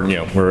offer,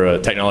 we're a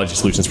technology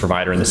solutions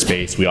provider in the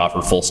space. We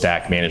offer full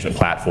stack management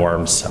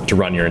platforms to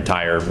run your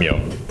entire,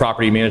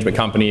 property management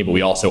company, but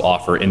we also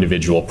offer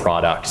individual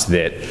products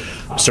that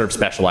serve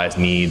specialized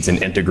needs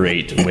and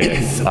integrate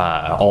with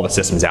all the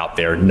systems out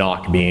there,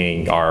 Knock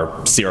being our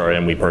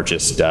CRM we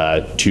purchased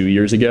 2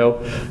 years ago.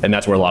 And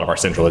that's where a lot of our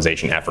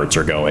centralization efforts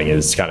are going,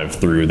 is kind of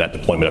through that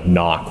deployment of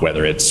Knock,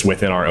 whether it's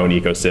within our own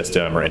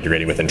ecosystem or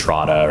integrating with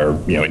Entrata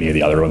or any of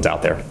the other ones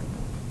out there.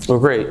 Well,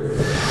 great.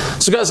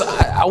 So guys,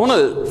 I want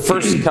to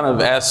first kind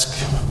of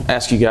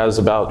ask you guys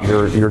about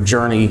your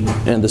journey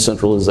into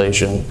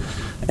centralization.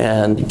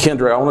 And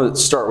Kendra, I want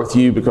to start with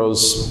you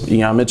because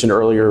I mentioned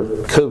earlier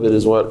COVID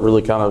is what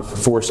really kind of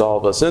forced all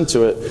of us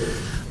into it.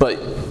 But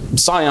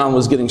Scion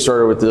was getting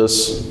started with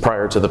this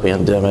prior to the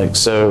pandemic.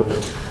 So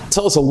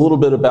tell us a little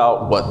bit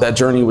about what that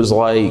journey was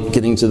like,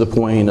 getting to the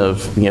point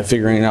of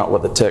figuring out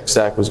what the tech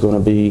stack was going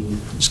to be.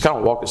 Just kind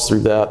of walk us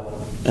through that,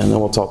 and then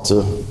we'll talk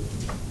to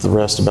the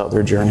rest about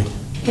their journey.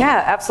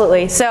 Yeah,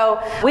 absolutely.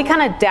 So we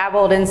kind of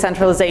dabbled in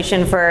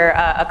centralization for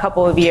a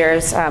couple of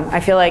years.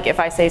 I feel like if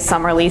I say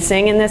summer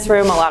leasing in this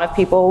room, a lot of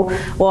people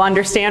will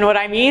understand what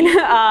I mean.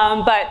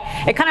 But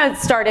it kind of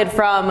started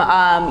from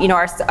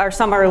our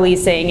summer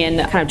leasing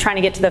and kind of trying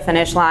to get to the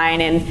finish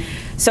line. And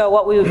so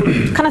what we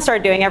kind of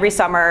started doing every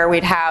summer,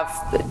 we'd have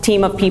a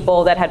team of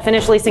people that had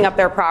finished leasing up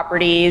their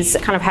properties,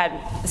 kind of had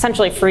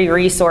essentially free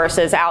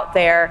resources out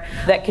there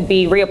that could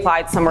be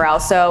reapplied somewhere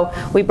else. So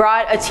we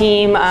brought a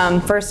team.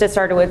 First it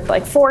started with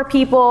like 4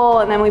 people,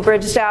 and then we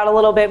bridged out a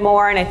little bit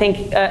more. And I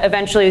think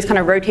eventually it was kind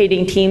of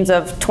rotating teams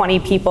of 20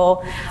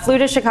 people. Flew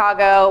to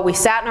Chicago. We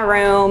sat in a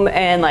room,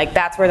 and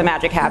that's where the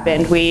magic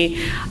happened.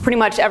 We pretty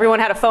much everyone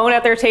had a phone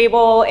at their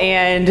table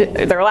and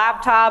their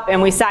laptop,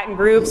 and we sat in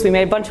groups. We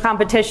made a bunch of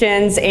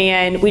competitions,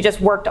 and we just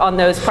worked on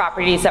those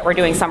properties that were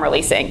doing summer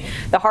leasing.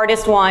 The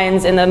hardest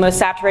ones in the most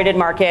saturated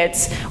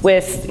markets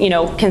with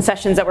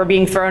concessions that were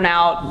being thrown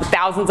out,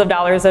 thousands of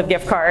dollars of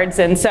gift cards.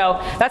 And so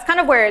that's kind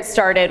of where it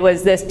started,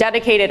 was this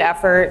dedicated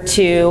effort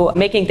to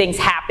making things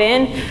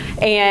happen.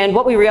 And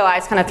what we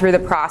realized kind of through the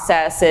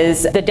process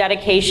is the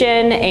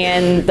dedication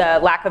and the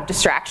lack of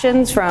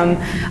distractions from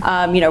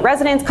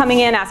residents coming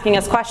in, asking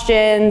us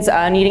questions,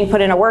 needing to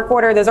put in a work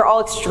order. Those are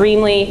all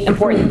extremely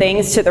important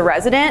things to the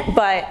resident,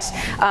 but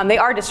they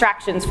are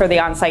distractions for the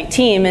on-site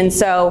team. And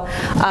so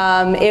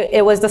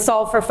it was the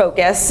solve for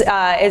focus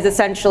is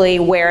essentially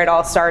where it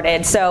all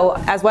started. So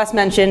as Wes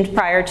mentioned,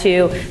 prior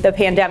to the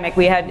pandemic,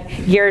 we had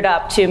geared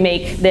up to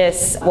make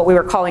this, what we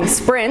were calling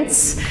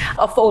sprints,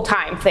 a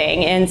full-time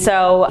thing. And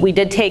so we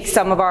did take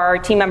some of our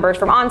team members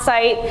from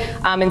on-site,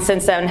 and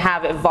since then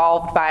have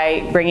evolved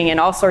by bringing in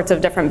all sorts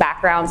of different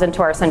backgrounds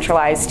into our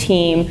centralized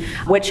team,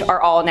 which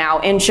are all now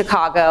in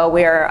Chicago.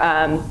 We're,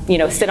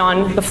 sit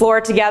on the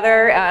floor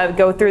together,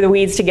 go through the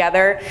weeds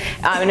together,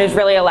 and it's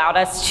really allowed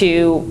us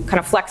to kind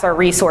of flex our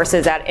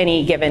resources at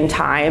any given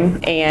time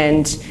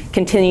and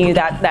continue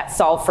that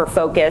solve for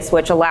focus,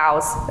 which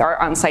allows our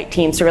on-site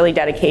teams to really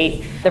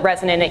dedicate the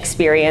resident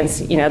experience.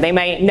 They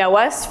may know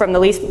us from the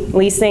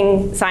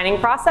leasing signing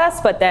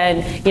process, but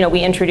then,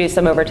 we introduce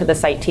them over to the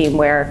site team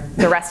where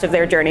the rest of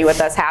their journey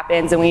with us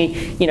happens, and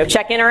we,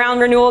 check in around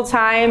renewal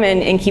time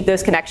and keep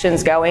those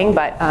connections going.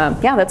 But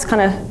that's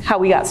kind of how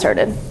we got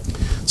started.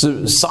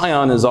 So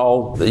Scion is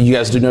all, you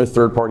guys do no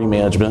third-party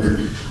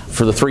management.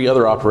 For the 3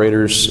 other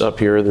operators up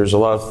here, there's a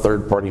lot of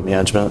third-party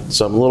management.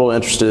 So I'm a little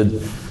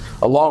interested,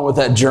 along with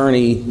that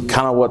journey,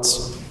 kind of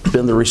what's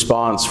been the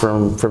response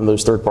from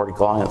those third-party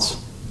clients.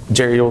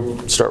 Jerry,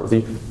 we'll start with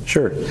you.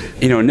 Sure.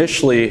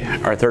 Initially,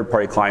 our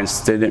third-party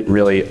clients didn't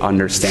really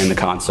understand the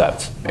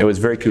concept. It was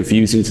very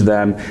confusing to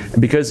them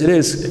because it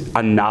is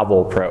a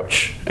novel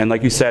approach. And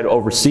like you said,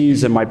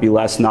 overseas, it might be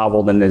less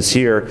novel than it is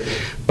here,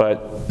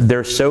 but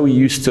they're so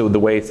used to the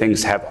way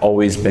things have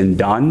always been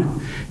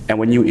done. And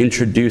when you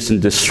introduce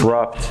and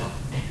disrupt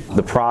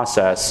the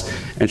process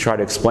and try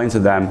to explain to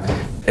them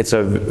it's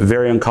a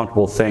very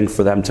uncomfortable thing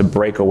for them to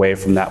break away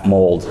from that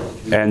mold.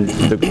 And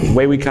the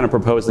way we kind of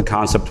proposed the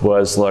concept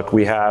was, look,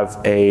 we have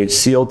a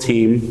SEAL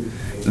team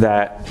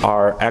that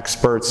are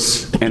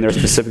experts in their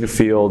specific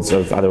fields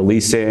of either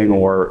leasing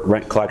or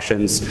rent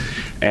collections,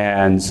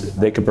 and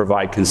they can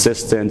provide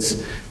consistent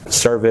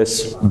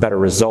service, better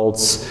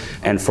results,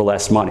 and for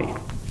less money.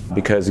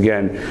 Because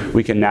again,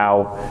 we can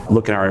now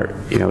look at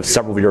our,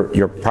 several of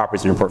your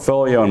properties in your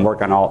portfolio and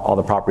work on all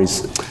the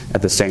properties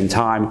at the same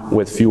time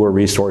with fewer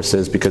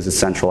resources because it's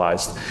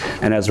centralized.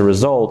 And as a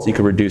result, you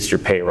can reduce your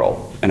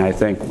payroll. And I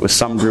think with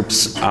some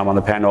groups on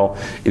the panel,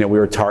 we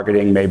were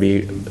targeting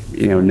maybe,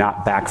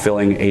 not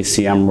backfilling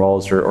ACM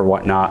roles or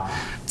whatnot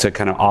to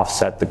kind of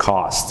offset the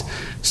cost.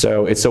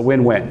 So it's a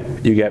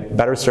win-win. You get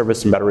better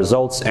service and better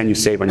results, and you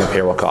save on your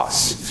payroll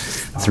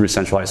costs through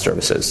centralized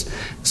services.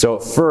 So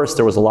at first,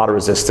 there was a lot of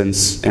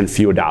resistance and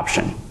few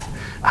adoption.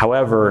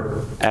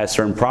 However, as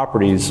certain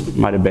properties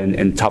might have been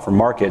in tougher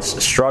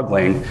markets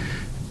struggling,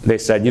 they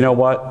said, you know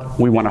what,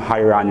 we want to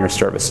hire on your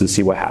service and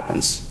see what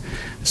happens.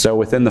 So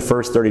within the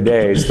first 30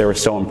 days, they were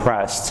so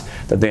impressed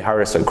that they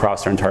hired us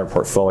across their entire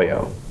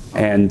portfolio.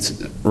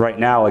 And right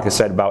now, like I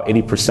said, about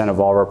 80% of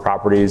all of our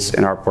properties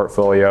in our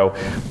portfolio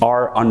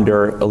are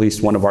under at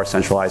least one of our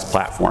centralized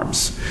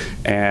platforms.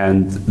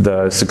 And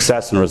the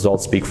success and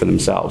results speak for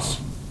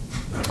themselves.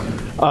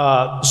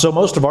 So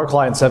most of our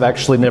clients have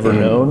actually never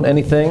known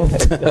anything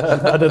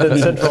other than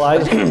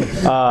centralized,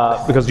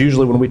 because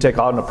usually when we take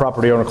on a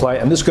property owner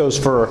client, and this goes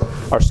for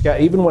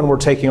even when we're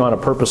taking on a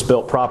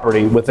purpose-built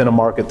property within a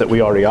market that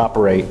we already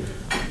operate,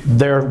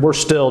 we're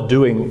still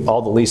doing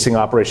all the leasing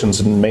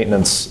operations and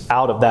maintenance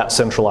out of that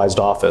centralized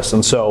office.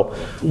 And so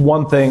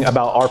one thing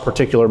about our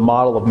particular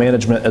model of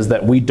management is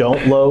that we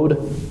don't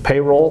load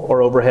payroll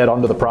or overhead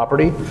onto the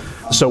property.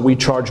 So we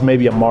charge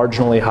maybe a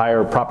marginally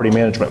higher property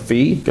management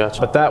fee. Gotcha.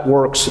 But that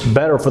works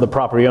better for the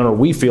property owner,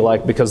 we feel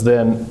like, because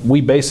then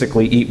we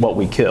basically eat what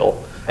we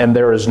kill. And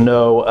there is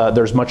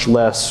there's much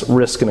less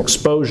risk and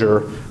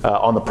exposure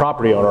on the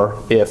property owner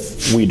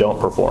if we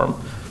don't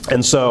perform.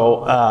 And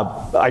so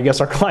I guess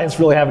our clients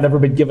really haven't ever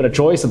been given a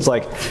choice. It's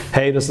like,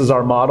 hey, this is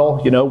our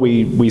model.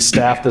 We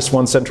staff this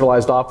one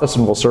centralized office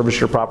and we'll service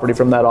your property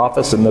from that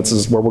office, and this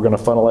is where we're going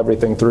to funnel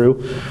everything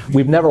through.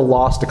 We've never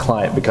lost a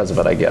client because of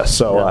it, I guess.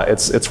 So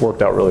it's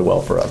worked out really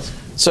well for us.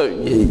 So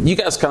you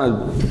guys kind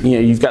of,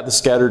 you've got the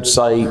scattered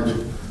site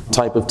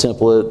type of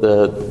template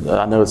that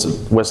I know it's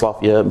West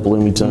Lafayette,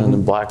 Bloomington,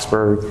 and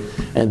Blacksburg,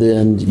 and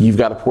then you've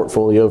got a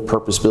portfolio of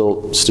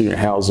purpose-built student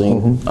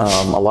housing.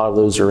 A lot of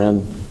those are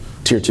in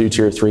Tier 2,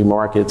 Tier 3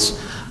 markets.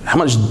 How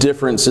much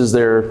difference is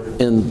there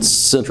in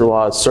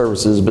centralized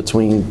services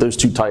between those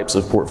two types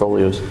of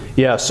portfolios?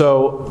 Yeah,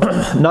 so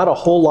not a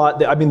whole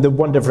lot. I mean, the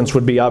one difference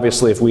would be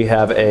obviously if we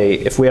have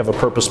a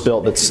purpose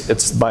built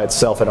it's by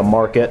itself in a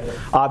market,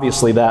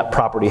 obviously that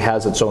property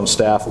has its own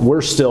staff.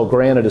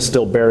 Granite is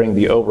still bearing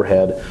the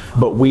overhead,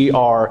 but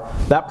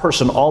that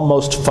person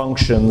almost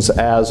functions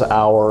as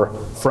our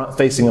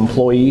front-facing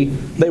employee.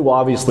 They will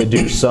obviously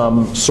do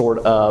some sort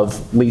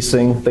of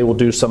leasing. They will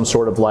do some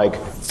sort of like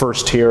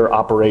first-tier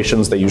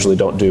operations. They usually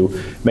don't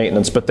do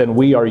maintenance, but then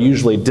we are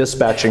usually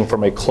dispatching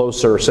from a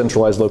closer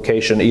centralized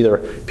location, either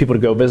people to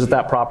go visit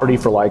that property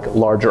for like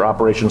larger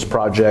operations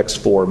projects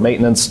for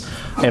maintenance,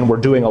 and we're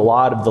doing a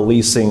lot of the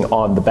leasing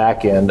on the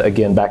back end,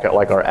 again, back at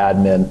like our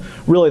admin.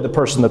 Really the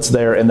person that's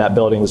there in that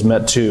building is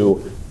meant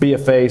to be a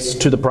face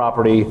to the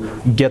property,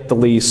 get the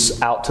lease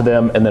out to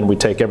them, and then we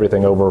take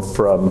everything over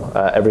from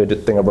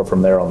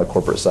there on the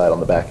corporate side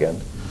on the back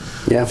end.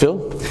 Yeah,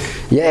 Phil?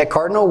 Yeah, at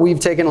Cardinal, we've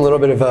taken a little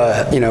bit of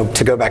a,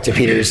 to go back to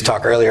Peter's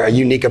talk earlier, a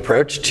unique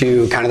approach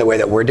to kind of the way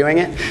that we're doing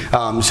it.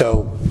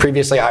 So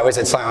previously I was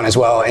at Scion as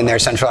well in their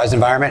centralized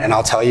environment, and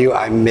I'll tell you,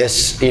 I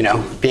miss,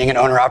 being an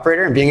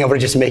owner-operator and being able to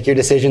just make your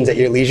decisions at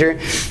your leisure.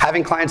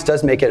 Having clients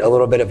does make it a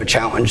little bit of a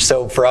challenge.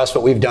 So for us,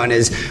 what we've done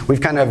is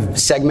we've kind of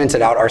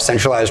segmented out our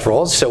centralized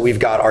roles. So we've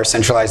got our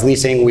centralized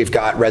leasing, we've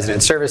got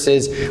resident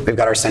services, we've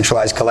got our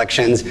centralized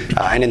collections,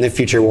 and in the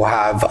future we'll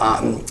have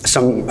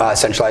some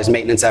centralized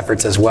maintenance efforts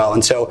as well.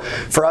 And so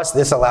for us,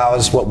 this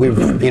allows what we've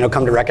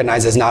come to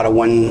recognize as not a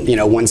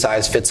one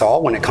size fits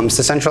all when it comes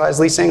to centralized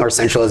leasing or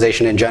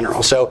centralization in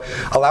general. So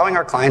allowing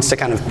our clients to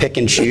kind of pick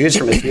and choose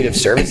from a suite of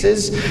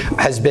services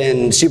has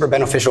been super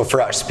beneficial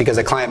for us, because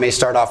a client may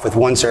start off with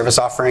one service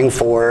offering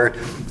for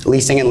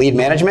leasing and lead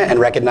management and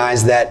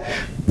recognize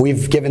that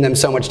we've given them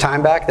so much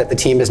time back that the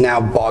team is now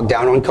bogged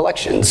down on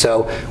collections.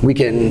 So we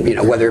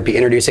can, whether it be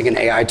introducing an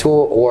AI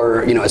tool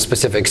or, a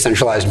specific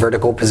centralized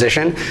vertical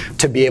position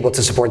to be able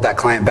to support that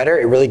client better,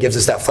 it really gives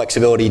us that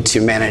flexibility to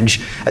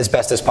manage as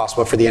best as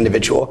possible for the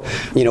individual.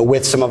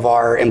 With some of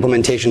our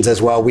implementations as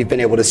well, we've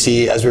been able to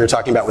see, as we were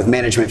talking about with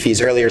management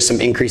fees earlier,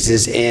 some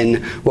increases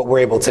in what we're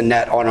able to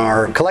net on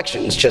our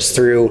collections just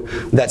through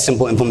that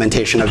simple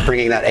implementation of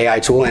bringing that AI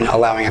tool and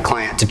allowing a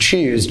client to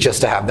choose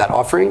just to have that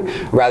offering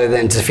rather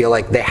than to feel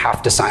like they they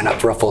have to sign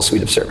up for a full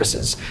suite of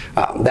services.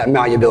 That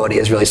malleability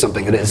is really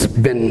something that has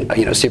been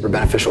super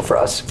beneficial for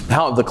us.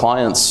 How have the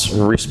clients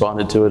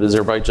responded to it? Is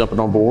everybody jumping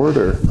on board,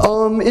 or?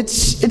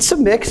 It's a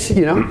mix.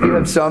 You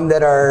have some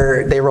that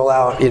they roll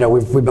out.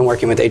 We've been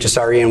working with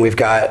HSRE, and we've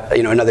got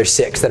another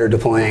 6 that are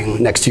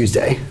deploying next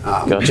Tuesday,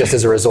 Gotcha. just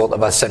as a result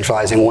of us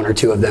centralizing 1 or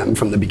 2 of them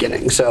from the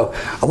beginning. So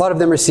a lot of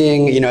them are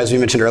seeing, as we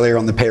mentioned earlier,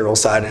 on the payroll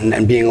side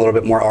and being a little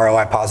bit more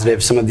ROI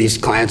positive. Some of these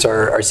clients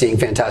are seeing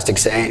fantastic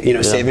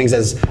savings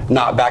as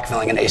not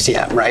backfilling an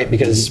ACM, right?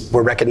 Because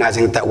we're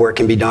recognizing that work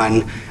can be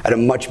done at a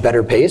much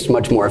better pace,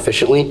 much more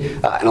efficiently,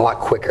 and a lot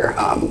quicker.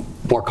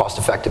 More cost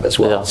effective as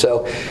well. Yeah.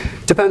 So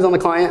depends on the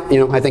client.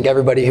 I think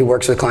everybody who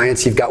works with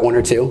clients, you've got 1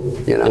 or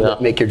 2,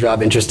 that make your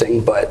job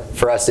interesting. But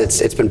for us,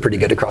 it's been pretty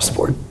good across the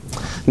board.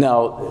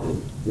 Now,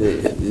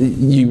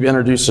 you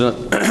introduced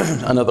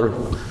another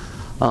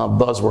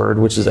buzzword,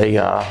 which is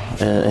AI,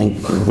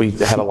 and we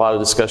had a lot of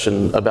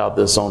discussion about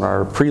this on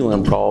our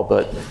prelim call,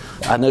 but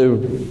I know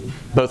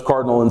both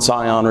Cardinal and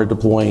Scion are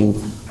deploying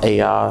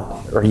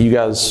AI. Are you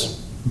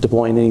guys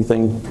deploying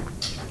anything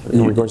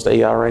in regards to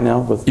AI right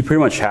now? You pretty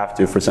much have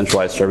to for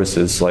centralized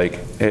services. Like,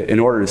 in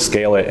order to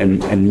scale it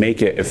and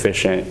make it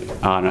efficient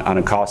on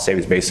a cost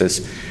savings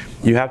basis,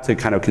 you have to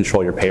kind of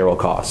control your payroll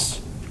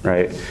costs,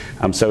 right?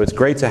 So it's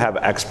great to have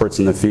experts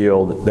in the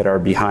field that are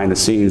behind the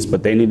scenes,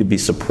 but they need to be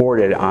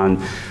supported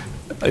on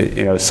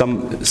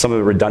some of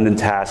the redundant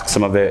tasks,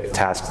 some of it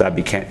tasks that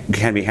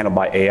can be handled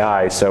by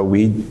AI. So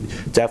we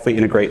definitely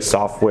integrate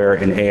software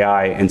and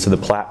AI into the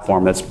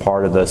platform. That's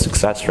part of the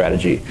success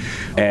strategy.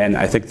 And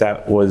I think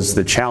that was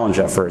the challenge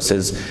at first,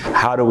 is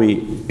how do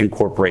we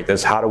incorporate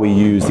this? How do we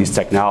use these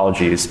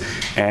technologies?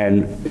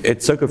 And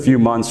it took a few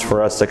months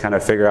for us to kind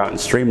of figure out and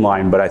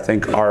streamline, but I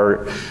think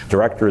our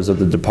directors of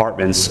the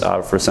departments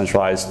for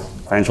centralized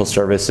financial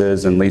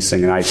services and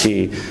leasing and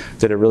IT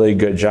did a really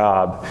good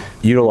job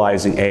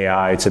utilizing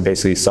AI to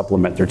basically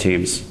supplement their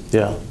teams.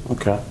 Yeah,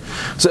 okay.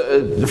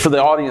 So for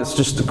the audience,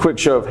 just a quick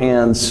show of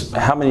hands,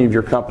 how many of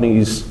your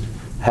companies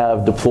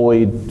have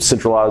deployed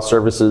centralized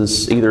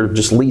services, either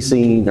just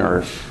leasing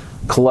or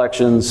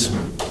collections?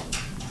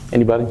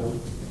 Anybody?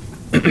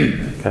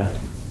 Okay.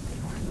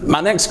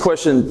 My next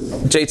question,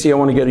 JT, I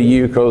want to go to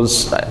you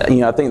because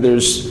I think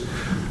there's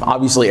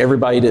obviously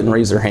everybody didn't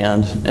raise their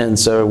hand, and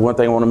so one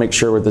thing I want to make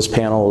sure with this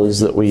panel is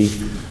that we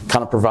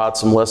kind of provide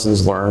some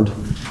lessons learned.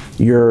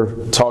 You're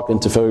talking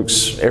to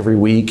folks every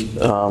week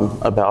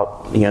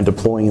about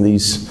deploying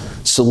these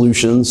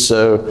solutions,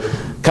 so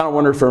kind of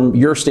wonder from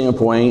your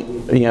standpoint,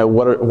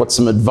 what's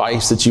some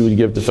advice that you would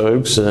give to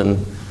folks,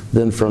 and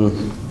then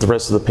from the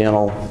rest of the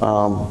panel,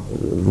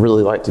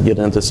 really like to get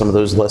into some of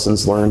those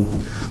lessons learned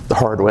the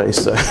hard way.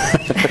 So.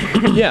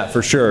 Yeah,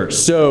 for sure.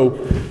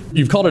 So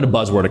you've called it a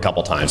buzzword a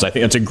couple times. I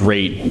think that's a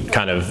great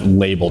kind of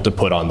label to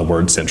put on the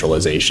word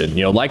centralization.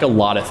 Like a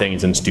lot of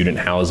things in student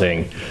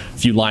housing,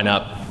 if you line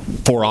up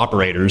 4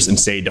 operators and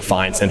say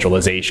define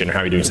centralization or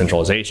how are you doing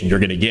centralization, you're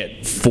going to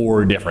get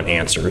 4 different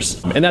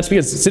answers. And that's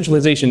because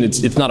centralization,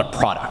 it's not a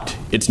product.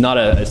 It's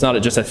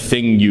not just a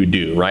thing you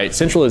do, right?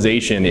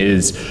 Centralization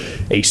is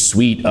a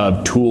suite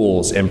of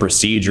tools and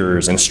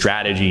procedures and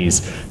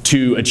strategies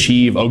to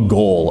achieve a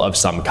goal of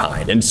some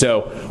kind. And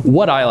so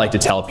what I like to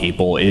tell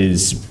people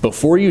is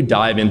before you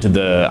dive into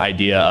the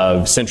idea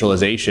of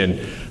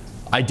centralization,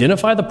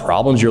 identify the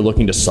problems you're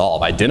looking to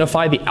solve.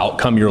 Identify the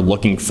outcome you're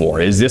looking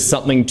for. Is this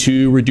something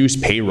to reduce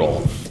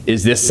payroll?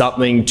 Is this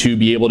something to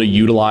be able to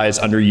utilize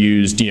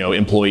underused,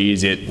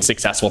 employees at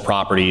successful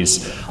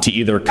properties to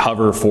either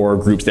cover for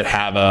groups that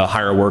have a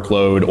higher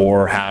workload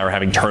or are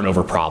having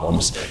turnover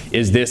problems?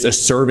 Is this a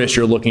service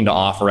you're looking to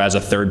offer as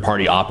a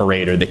third-party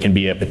operator that can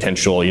be a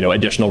potential,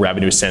 additional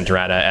revenue center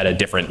at a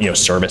different,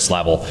 service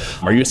level?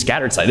 Are you a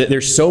scattered site?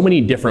 There's so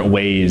many different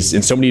ways,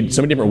 and so many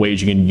different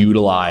ways you can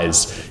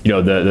utilize,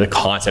 the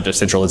concept of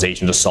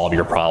centralization to solve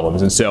your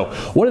problems. And so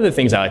one of the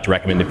things I like to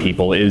recommend to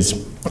people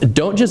is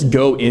don't just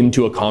go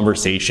into a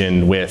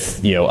conversation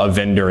with a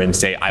vendor and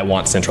say, I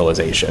want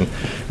centralization,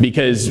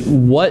 because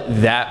what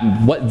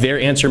their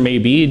answer may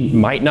be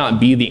might not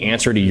be the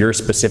answer to your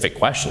specific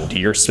question, to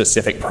your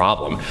specific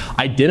problem.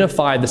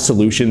 Identify the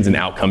solutions and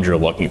outcomes you're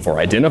looking for.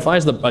 Identify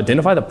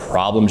the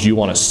problems you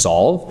want to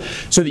solve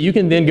so that you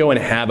can then go and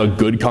have a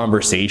good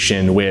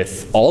conversation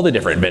with all the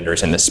different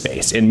vendors in this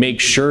space and make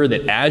sure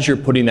that as you're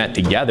putting that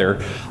together,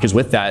 because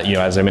with that,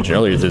 as I mentioned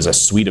earlier, there's a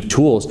suite of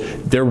tools,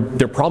 there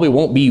probably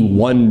won't be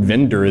one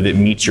vendor that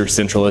meets your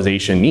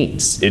centralization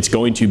needs. It's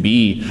going to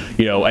be,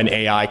 an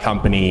AI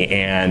company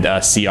and a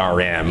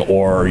CRM,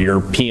 or your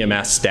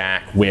PMS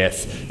stack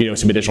with,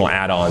 some additional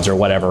add-ons or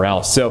whatever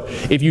else. So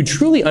if you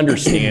truly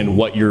understand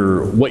what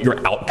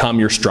your outcome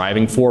you're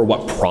striving for,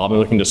 what problem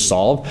you're looking to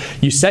solve,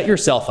 you set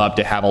yourself up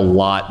to have a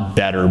lot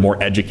better,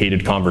 more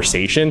educated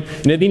conversation.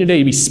 And at the end of the day,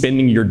 you'll be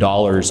spending your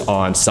dollars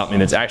on something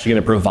that's actually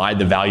going to provide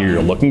the value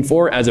you're looking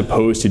for, as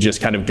opposed to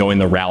just kind of going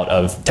the route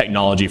of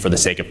technology for the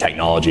sake of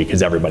technology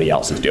because everybody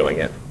else is doing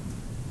it.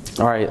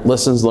 All right,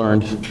 lessons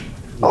learned.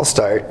 I'll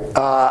start.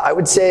 I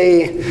would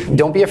say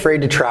don't be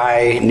afraid to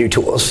try new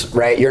tools,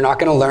 right? You're not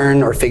going to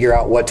learn or figure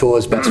out what tool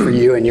is best for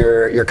you and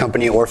your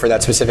company or for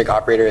that specific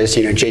operator. As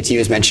JT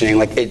was mentioning,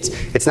 like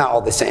it's not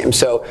all the same.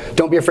 So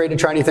don't be afraid to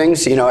try new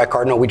things. At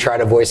Cardinal, we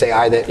tried a voice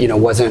AI that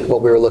wasn't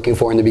what we were looking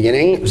for in the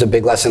beginning. It was a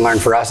big lesson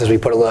learned for us as we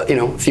put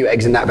a few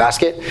eggs in that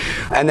basket.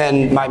 And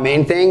then my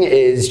main thing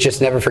is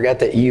just never forget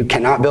that you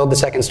cannot build the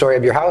second story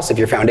of your house if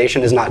your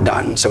foundation is not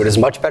done. So it is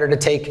much better to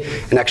take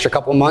an extra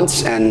couple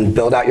months and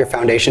build out your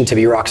foundation to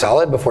be rock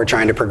solid before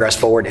trying to progress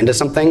forward into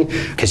something,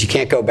 because you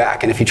can't go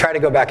back. And if you try to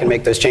go back and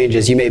make those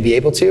changes, you may be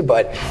able to,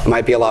 but it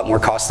might be a lot more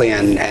costly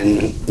and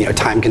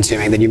time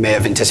consuming than you may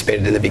have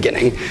anticipated in the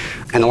beginning.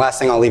 And the last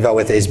thing I'll leave out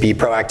with is be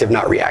proactive,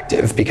 not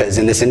reactive, because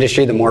in this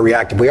industry, the more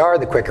reactive we are,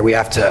 the quicker we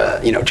have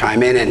to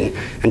chime in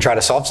and try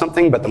to solve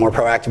something. But the more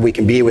proactive we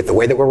can be with the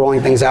way that we're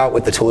rolling things out,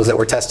 with the tools that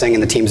we're testing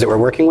and the teams that we're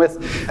working with,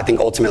 I think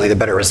ultimately the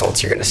better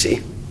results you're going to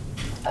see.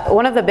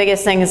 One of the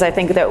biggest things I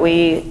think that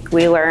we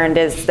learned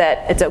is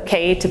that it's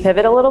okay to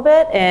pivot a little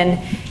bit. And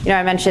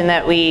I mentioned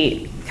that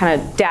we kind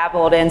of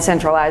dabbled in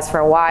Centralized for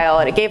a while,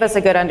 and it gave us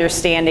a good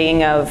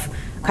understanding of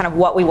kind of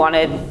what we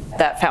wanted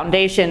that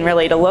foundation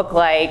really to look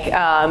like.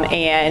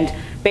 And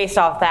based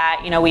off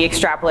that, we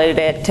extrapolated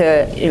it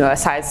to a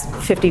size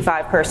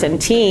 55-person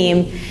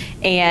team.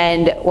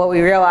 And what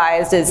we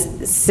realized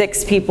is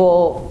 6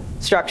 people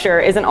structure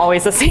isn't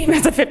always the same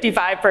as a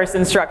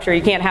 55-person structure.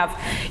 You can't have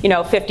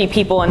 50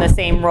 people in the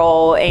same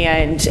role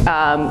and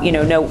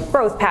no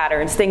growth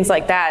patterns, things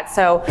like that.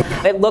 So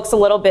it looks a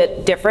little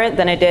bit different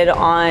than it did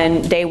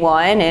on day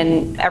one,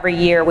 and every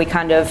year we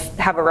kind of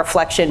have a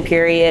reflection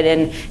period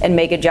and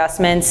make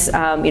adjustments.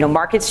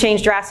 Markets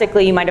change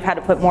drastically. You might have had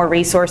to put more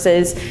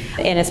resources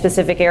in a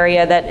specific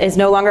area that is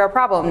no longer a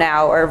problem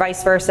now, or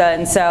vice versa.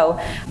 And so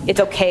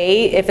it's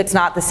okay if it's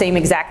not the same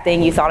exact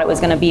thing you thought it was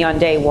going to be on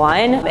day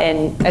one.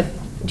 And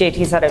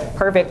JT said it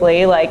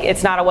perfectly, like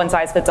it's not a one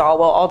size fits all.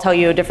 Well, I'll tell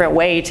you a different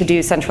way to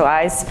do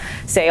centralized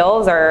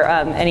sales or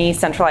any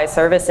centralized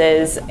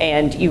services,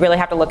 and you really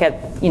have to look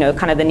at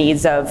kind of the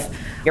needs of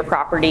your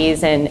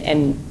properties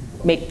and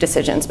make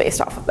decisions based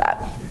off of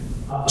that.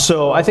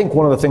 So I think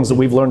one of the things that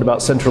we've learned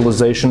about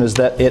centralization is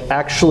that it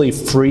actually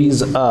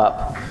frees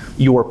up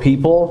your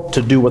people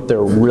to do what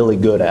they're really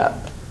good at.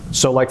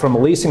 So like from a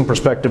leasing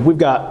perspective, we've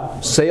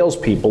got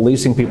salespeople,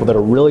 leasing people that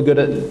are really good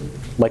at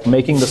like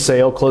making the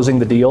sale, closing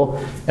the deal,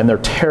 and they're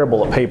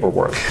terrible at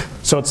paperwork.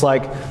 So it's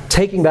like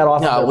taking that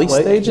off of their lease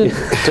plate. agent,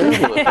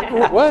 terrible at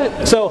paperwork.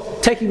 What? So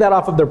taking that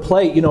off of their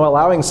plate,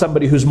 allowing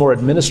somebody who's more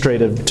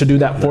administrative to do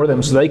that for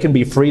them so they can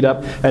be freed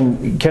up.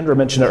 And Kendra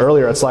mentioned it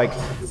earlier, it's like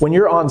when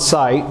you're on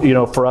site,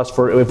 for us,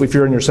 if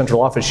you're in your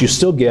central office, you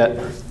still get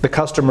the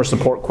customer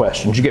support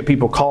questions. You get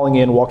people calling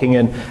in, walking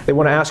in. They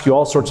want to ask you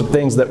all sorts of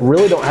things that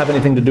really don't have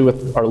anything to do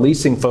with our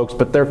leasing folks,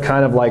 but they're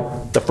kind of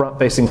like the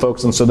front-facing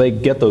folks, and so they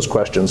get those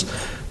questions.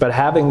 But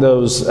having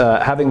those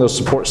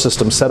support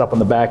systems set up on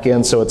the back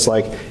end, so it's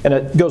like, and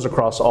it goes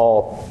across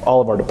all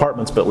of our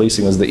departments, but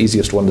leasing is the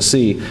easiest one to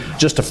see,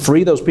 just to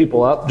free those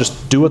people up,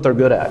 just do what they're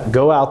good at.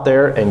 Go out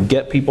there and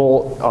get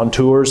people on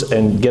tours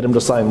and get them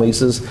to sign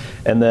leases,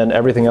 and then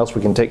everything else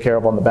we can take care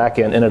of on the back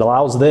end. And it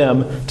allows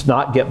them to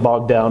not get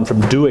bogged down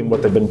from doing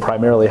what they've been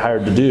primarily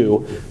hired to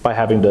do by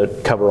having to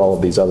cover all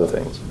of these other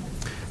things.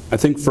 I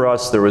think for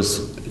us, there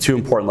was 2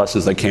 important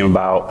lessons that came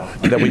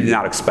about that we did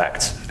not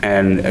expect.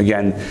 And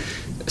again,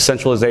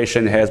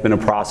 centralization has been a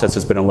process.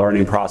 It's been a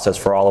learning process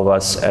for all of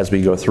us as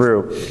we go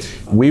through.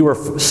 We were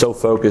so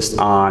focused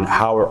on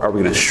how are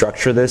we going to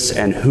structure this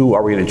and who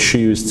are we going to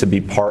choose to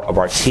be part of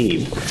our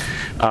team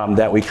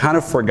that we kind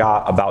of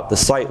forgot about the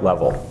site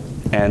level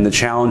and the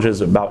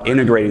challenges about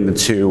integrating the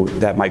two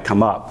that might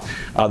come up.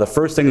 The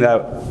first thing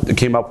that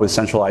came up with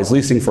centralized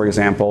leasing, for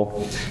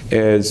example,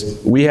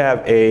 is we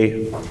have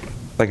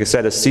like I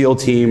said, a SEAL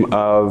team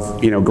of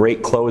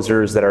great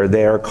closers that are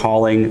there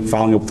calling,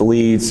 following up the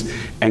leads,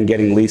 and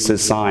getting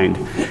leases signed.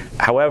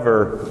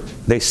 However,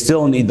 they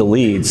still need the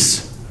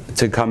leads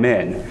to come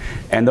in.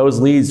 And those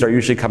leads are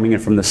usually coming in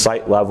from the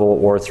site level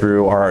or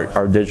through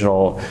our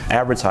digital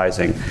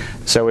advertising.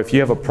 So if you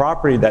have a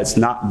property that's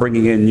not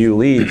bringing in new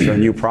leads or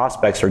new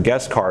prospects or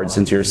guest cards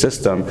into your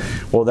system,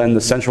 well then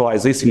the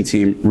centralized leasing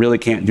team really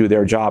can't do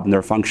their job and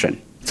their function.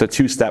 It's a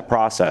 2-step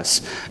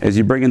process. As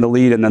you bring in the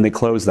lead and then they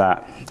close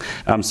that.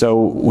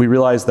 So we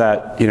realized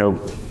that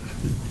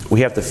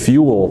we have to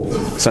fuel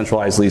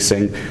centralized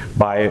leasing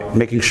by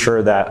making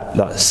sure that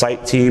the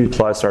site team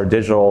plus our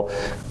digital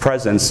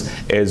presence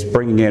is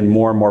bringing in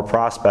more and more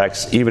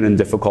prospects, even in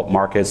difficult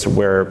markets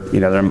where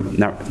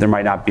there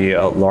might not be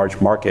a large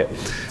market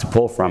to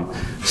pull from.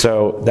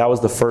 So that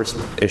was the first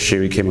issue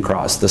we came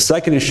across. The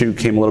second issue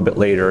came a little bit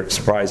later,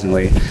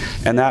 surprisingly,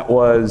 and that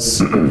was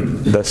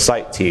the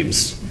site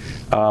teams.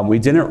 We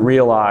didn't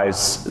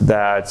realize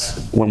that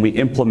when we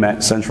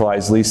implement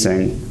centralized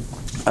leasing,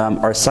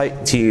 our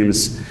site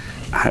teams,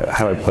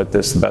 how do I put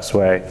this the best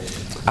way?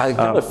 I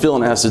got a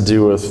feeling it has to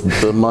do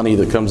with the money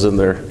that comes in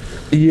there.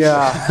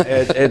 Yeah,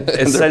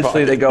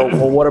 essentially they go,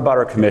 well, what about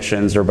our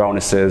commissions or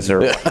bonuses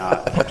or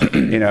whatnot?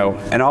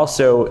 And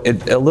also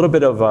a little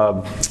bit of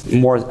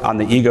more on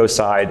the ego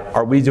side,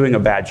 are we doing a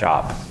bad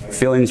job?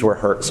 Feelings were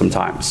hurt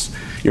sometimes.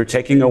 You're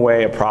taking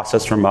away a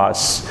process from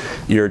us.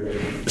 You're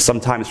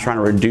sometimes trying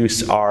to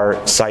reduce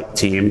our site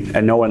team.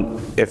 And no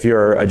one, if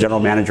you're a general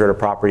manager at a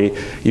property,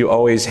 you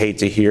always hate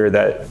to hear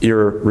that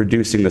you're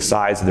reducing the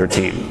size of their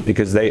team,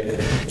 because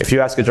if you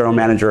ask a general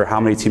manager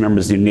how many team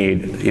members do you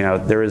need,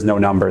 there is no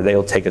number.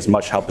 They'll take as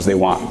much help as they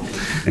want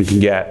and can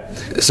get.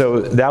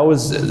 So that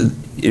was,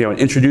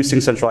 introducing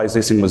centralized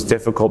leasing was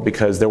difficult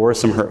because there were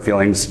some hurt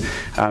feelings,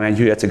 and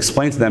you had to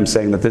explain to them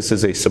saying that this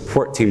is a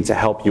support team to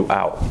help you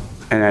out.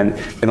 And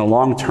in the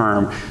long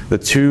term,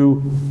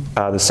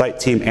 the site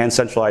team and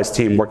centralized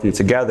team working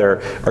together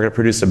are going to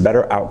produce a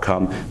better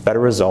outcome, better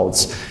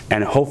results,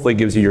 and hopefully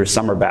gives you your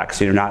summer back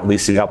so you're not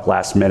leasing up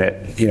last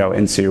minute,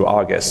 into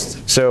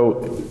August.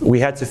 So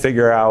we had to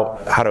figure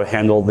out how to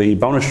handle the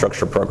bonus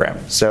structure program.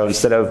 So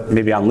instead of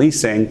maybe on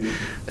leasing,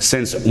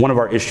 since one of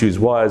our issues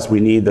was we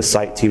need the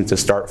site team to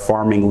start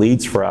farming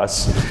leads for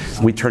us,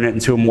 we turn it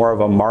into more of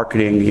a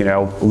marketing,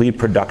 lead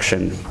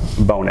production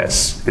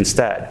bonus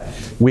instead.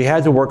 We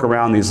had to work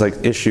around these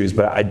issues,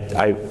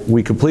 but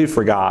we completely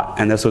forgot,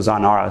 and this was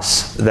on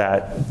us,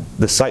 that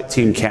the site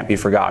team can't be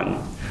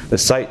forgotten. The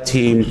site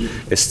team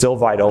is still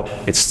vital,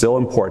 it's still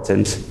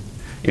important.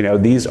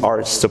 These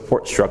are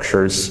support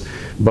structures,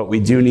 but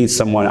we do need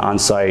someone on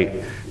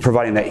site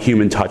providing that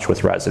human touch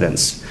with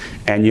residents.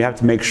 And you have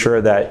to make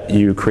sure that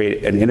you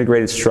create an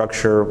integrated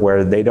structure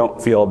where they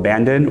don't feel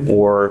abandoned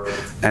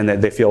and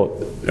that they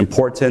feel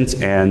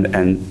important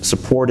and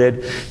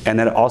supported, and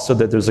then also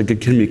that there's a good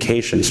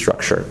communication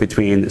structure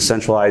between the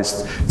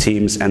centralized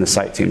teams and the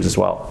site teams as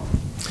well.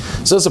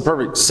 So that's a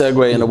perfect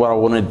segue into what I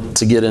wanted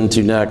to get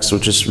into next,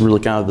 which is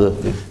really kind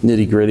of the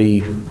nitty-gritty.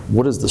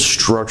 What does the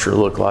structure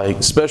look like,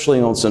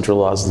 especially on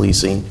centralized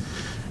leasing?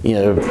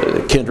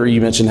 Kendra,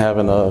 you mentioned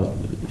having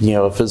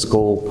a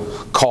physical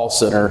call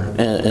center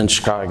in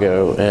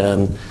Chicago,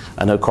 and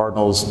I know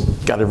Cardinal's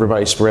got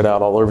everybody spread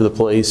out all over the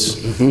place.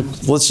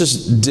 Mm-hmm. Let's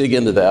just dig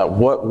into that.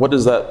 What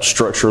does that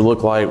structure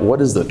look like? What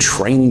does the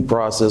training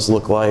process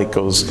look like?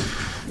 Because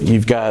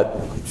you've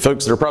got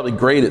folks that are probably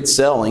great at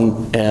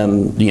selling,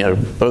 and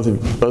both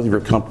of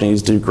your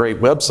companies do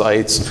great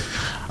websites.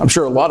 I'm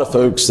sure a lot of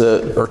folks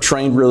that are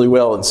trained really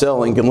well in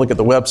selling can look at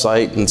the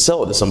website and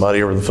sell it to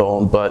somebody over the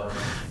phone, but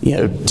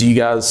do you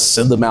guys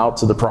send them out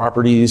to the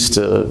properties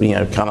to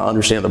kind of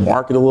understand the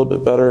market a little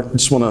bit better? I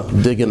just want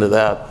to dig into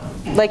that.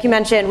 Like you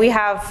mentioned, we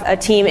have a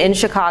team in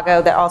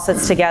Chicago that all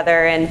sits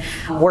together and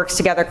works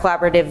together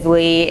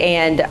collaboratively,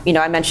 and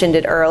I mentioned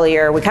it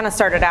earlier, we kind of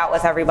started out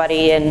with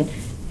everybody in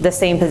the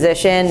same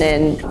position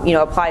and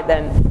applied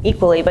them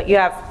equally, but you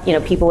have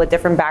people with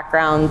different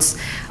backgrounds,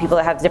 people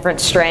that have different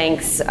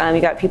strengths,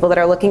 you got people that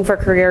are looking for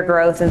career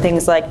growth and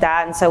things like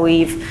that, and so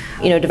we've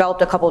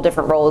developed a couple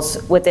different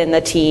roles within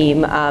the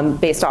team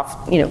based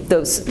off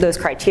those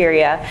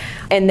criteria.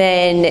 And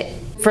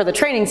then for the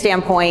training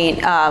standpoint,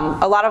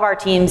 a lot of our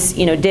teams,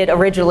 did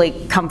originally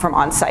come from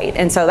on-site,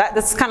 and so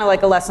that's kind of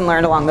like a lesson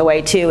learned along the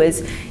way too.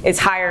 Is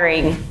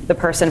hiring the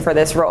person for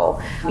this role.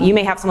 You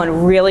may have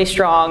someone really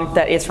strong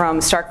that is from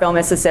Starkville,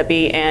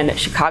 Mississippi, and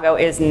Chicago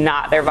is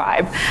not their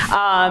vibe,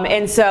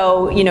 and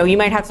so you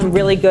might have some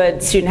really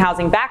good student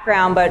housing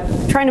background, but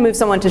trying to move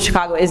someone to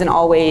Chicago isn't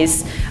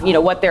always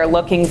what they're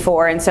looking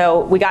for, and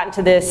so we got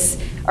into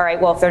this. All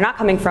right, well, if they're not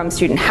coming from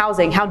student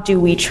housing, how do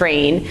we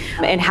train,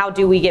 and how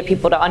do we get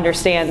people to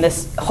understand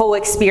this whole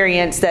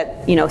experience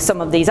that some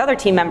of these other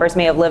team members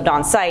may have lived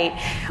on site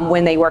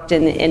when they worked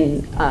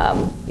in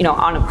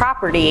on a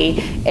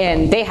property,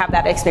 and they have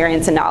that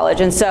experience and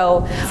knowledge. And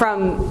so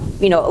from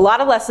a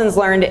lot of lessons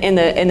learned in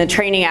the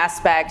training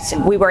aspect,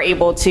 we were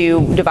able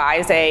to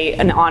devise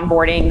an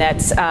onboarding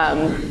that's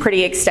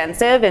pretty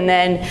extensive, and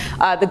then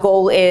the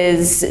goal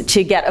is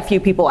to get a few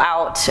people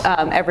out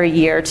every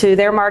year to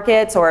their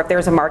markets, or if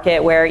there's a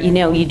market where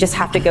you just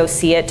have to go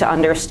see it to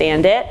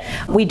understand it.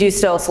 We do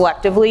still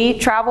selectively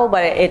travel,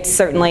 but it's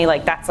certainly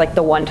that's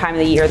the one time of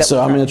the year that.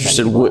 So I'm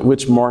interested,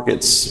 which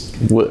markets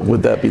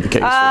would that be the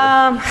case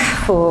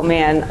for? Oh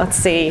man, let's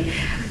see.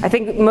 I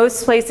think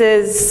most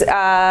places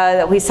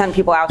that we sent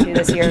people out to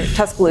this year,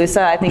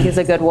 Tuscaloosa I think is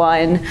a good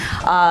one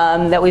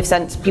that we've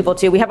sent people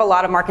to. We have a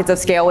lot of markets of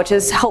scale, which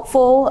is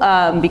helpful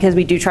because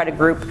we do try to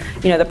group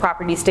the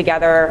properties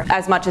together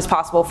as much as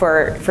possible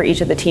for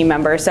each of the team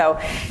members. So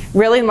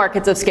really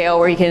markets of scale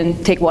where you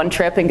can take one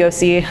trip and go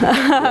see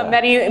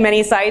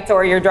many sites,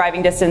 or your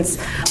driving distance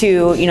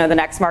to the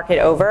next market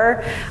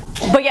over.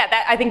 But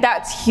yeah, I think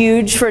that's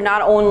huge for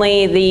not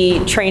only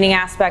the training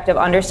aspect of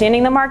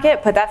understanding the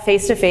market, but that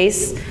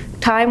face-to-face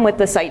time with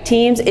the site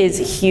teams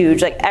is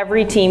huge. Like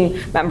every team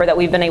member that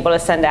we've been able to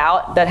send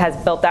out that has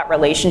built that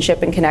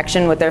relationship and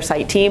connection with their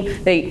site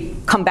team, they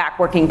come back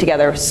working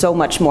together so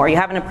much more. You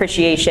have an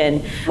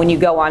appreciation when you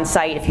go on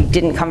site, if you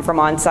didn't come from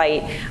on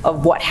site,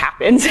 of what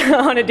happens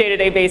on a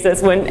day-to-day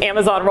basis when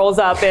Amazon rolls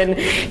up and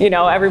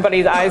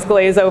everybody's eyes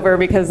glaze over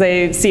because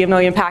they see a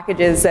million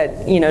packages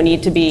that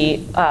need to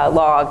be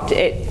logged.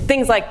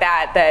 Things like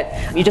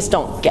that you just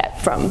don't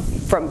get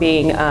from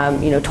being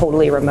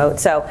totally remote.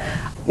 So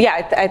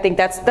yeah, I think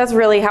that's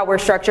really how we're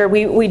structured.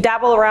 We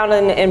dabble around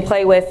and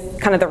play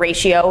with kind of the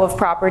ratio of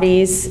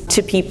properties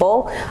to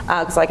people,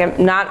 because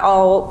not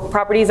all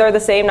properties are the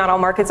same, not all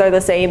markets are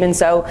the same, and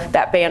so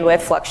that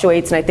bandwidth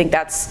fluctuates. And I think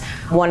that's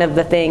one of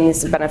the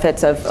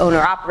benefits of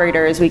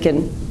owner-operators.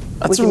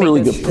 That's a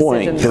really good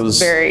point, because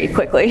very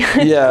quickly.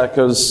 Yeah,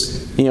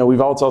 because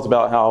we've all talked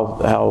about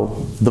how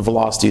the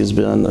velocity has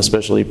been,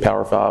 especially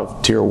Power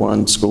 5, Tier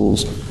 1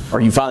 schools.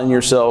 Are you finding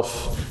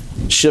yourself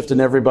shifting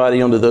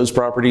everybody onto those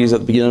properties at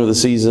the beginning of the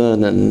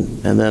season and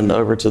then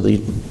over to the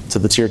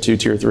Tier 2,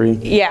 Tier 3?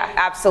 Yeah,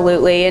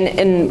 absolutely.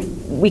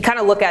 And we kind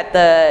of look at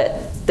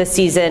the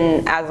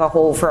season as a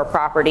whole for a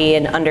property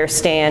and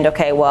understand,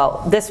 okay,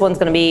 well, this one's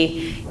going to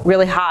be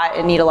really hot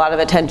and need a lot of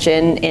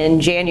attention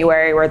in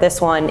January, where this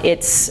one,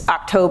 it's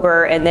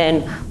October, and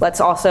then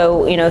let's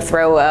also,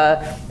 throw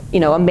a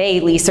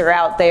May leaser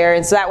out there.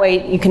 And so that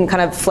way you can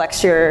kind of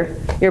flex your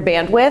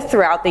bandwidth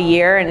throughout the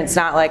year. And it's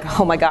not like,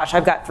 oh my gosh,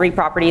 I've got 3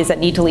 properties that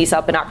need to lease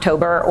up in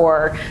October,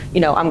 or,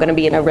 I'm going to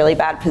be in a really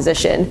bad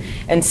position.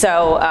 And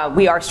so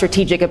we are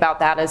strategic about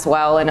that as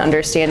well, and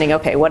understanding,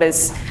 okay,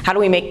 how do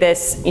we make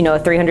this, a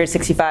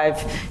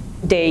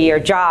 365-day-a-year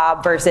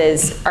job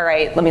versus, all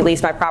right, let me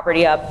lease my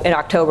property up in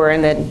October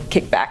and then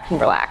kick back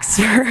and relax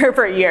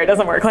for a year. It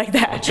doesn't work like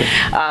that.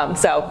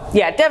 So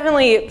yeah,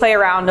 definitely play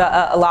around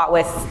a lot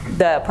with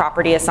the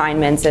property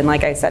assignments. And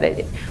like I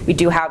said, we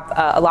do have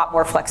a lot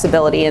more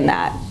flexibility in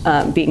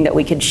that, being that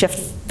we can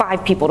shift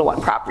 5 people to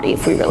one property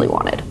if we really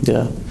wanted.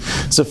 Yeah.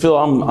 So Phil,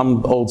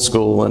 I'm old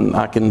school, and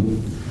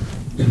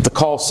the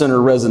call center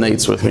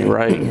resonates with me,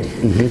 right?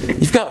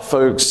 Mm-hmm. You've got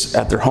folks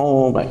at their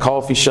home, at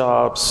coffee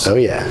shops. Oh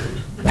yeah.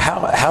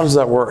 How does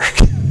that work?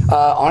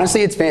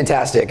 Honestly, it's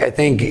fantastic. I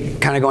think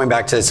kind of going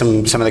back to some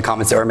of the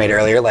comments that were made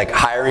earlier, like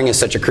hiring is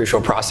such a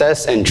crucial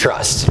process, and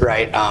trust,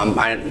 right?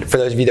 For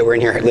those of you that were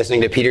in here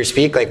listening to Peter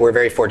speak, we're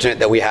very fortunate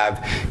that we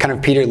have kind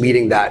of Peter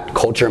leading that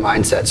culture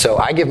mindset. So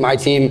I give my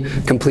team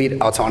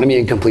complete autonomy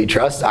and complete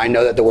trust. I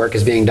know that the work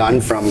is being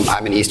done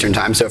I'm in Eastern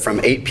time, so from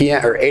 9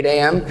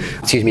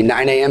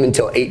 a.m.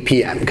 until 8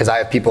 p.m. because I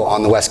have people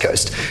on the West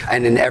Coast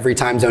and in every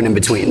time zone in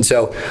between.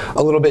 So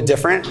a little bit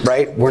different,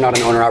 right? We're not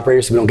an owner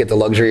operator, so we don't get the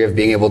luxury of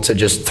being able to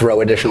just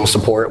throw additional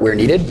support where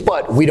needed,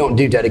 but we don't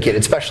do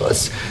dedicated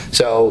specialists.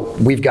 So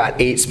we've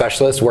got 8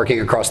 specialists working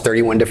across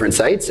 31 different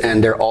sites,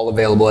 and they're all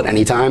available at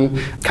any time.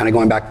 Kind of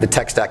going back to the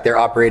tech stack, they're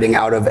operating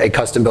out of a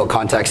custom-built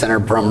contact center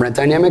from Rent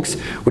Dynamics,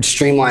 which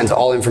streamlines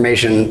all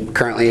information.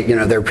 Currently,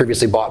 they're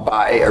recently bought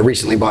by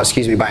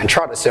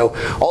Entrata. So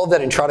all of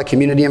that Entrata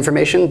community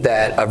information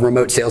that a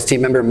remote sales team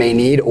member may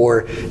need,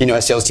 or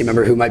a sales team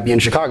member who might be in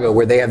Chicago,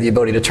 where they have the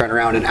ability to turn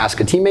around and ask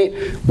a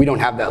teammate. We don't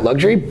have that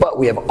luxury, but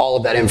we have all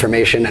of that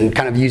information, and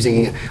kind of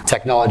using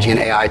technology and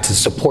AI to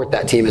support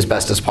that team as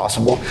best as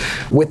possible.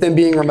 With them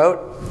being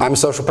remote, I'm a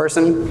social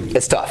person.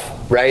 It's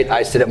tough, right?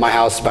 I sit at my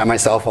house by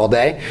myself all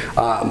day,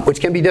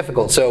 which can be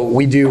difficult. So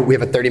we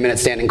have a 30-minute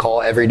standing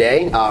call every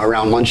day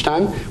around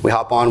lunchtime. We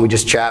hop on, we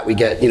just chat, we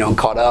get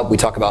caught up, we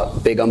talk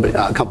about big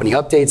company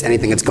updates,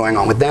 anything that's going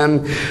on with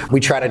them.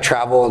 We try to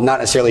travel not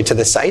necessarily to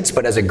the sites,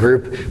 but as a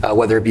group,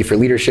 whether it be for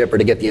leadership or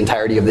to get the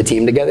entirety of the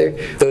team together.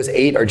 Those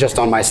 8 are just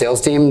on my sales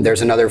team.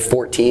 There's another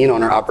 14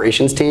 on our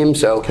operations team.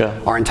 So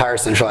our entire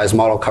centralized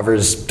model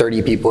covers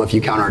 30 people if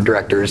you count our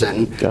directors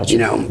and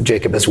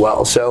Jacob as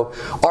well. So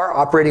our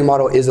operating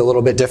model is a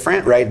little bit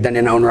different, right, than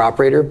an owner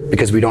operator,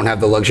 because we don't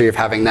have the luxury of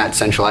having that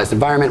centralized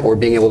environment or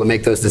being able to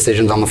make those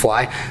decisions on the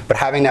fly. But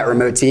having that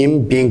remote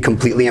team being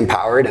completely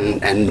empowered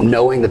and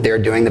knowing that they're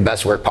doing the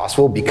best work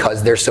possible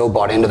because they're so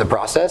bought into the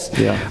process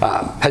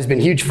has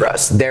been huge for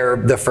us. They're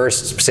the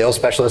first sales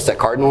specialist at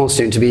Cardinal,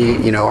 soon to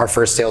be our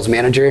first sales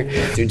manager,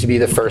 soon to be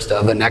the first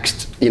of the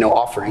next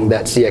offering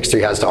that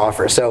CX3 has to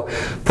offer. So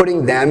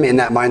putting them in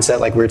that mindset,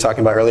 like we were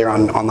talking about earlier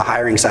on the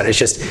hiring side, is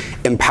just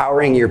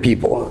empowering your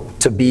people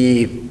to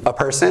be a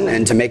person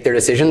and to make their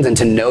decisions and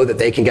to know that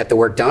they can get the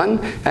work done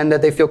and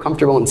that they feel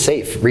comfortable and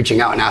safe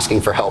reaching out and asking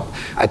for help.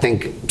 I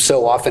think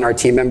so often our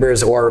team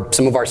members, or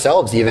some of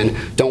ourselves even,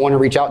 don't want to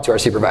reach out to our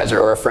supervisor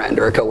or a friend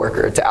or a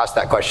coworker to ask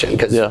that question,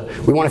 because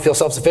we want to feel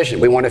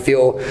self-sufficient. We want to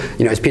feel,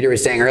 as Peter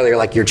was saying earlier,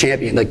 like you're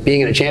champion, like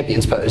being in a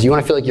champion's pose. You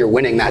want to feel like you're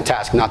winning that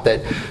task, not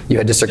that you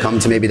had to succumb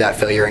to maybe that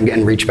failure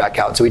and reach back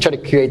out. So we try to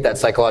create create that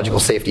psychological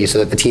safety so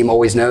that the team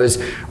always knows,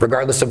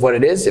 regardless of what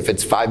it is, if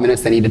it's 5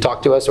 minutes they need to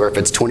talk to us, or if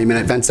it's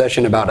 20-minute vent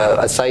session about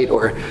a site,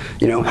 or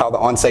how the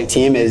on-site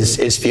team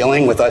is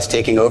feeling with us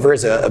taking over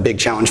is a big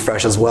challenge for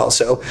us as well.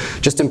 So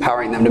just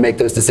empowering them to make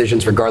those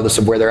decisions regardless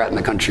of where they're at in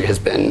the country has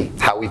been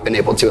how we've been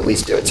able to at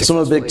least do it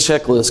successfully. So I'm a big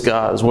checklist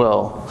guy as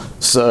well.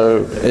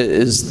 So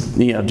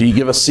do you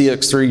give a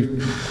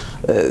CX3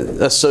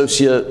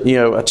 associate,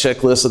 a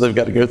checklist that they've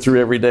got to go through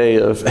every day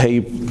of,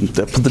 hey,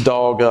 put the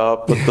dog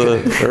up,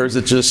 or is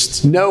it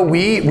just? No,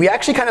 we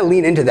actually kind of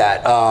lean into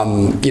that.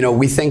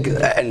 We think,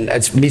 and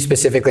it's me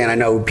specifically, and I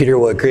know Peter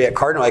will agree at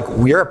Cardinal,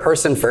 like, you're a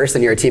person first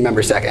and you're a team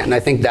member second. And I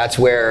think that's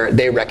where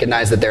they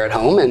recognize that they're at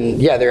home,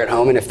 and they're at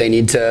home, and if they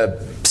need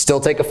to still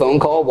take a phone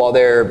call while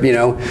they're,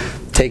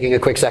 taking a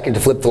quick second to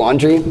flip the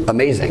laundry,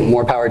 amazing.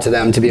 More power to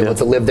them to be able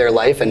to live their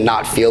life and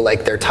not feel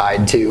like they're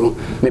tied to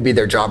maybe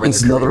their job or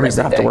It's another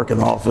reason I have to work in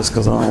the office,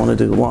 because I don't want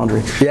to do the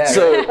laundry. Yeah,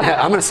 so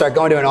I'm going to start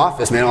going to an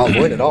office, man. I'll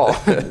avoid it all.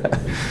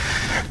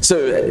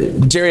 So,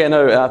 Jerry,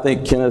 I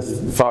think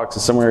Kenneth Fox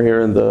is somewhere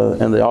here in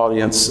the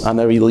audience. I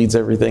know he leads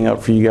everything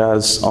up for you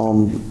guys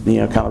on,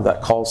 kind of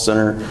that call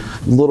center.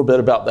 A little bit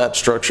about that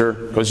structure,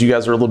 because you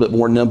guys are a little bit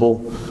more nimble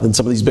than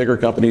some of these bigger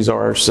companies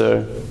are.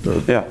 So,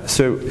 yeah.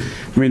 So,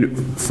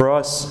 for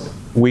us,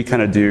 we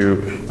kind of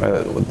do,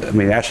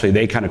 actually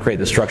they kind of create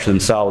the structure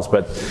themselves,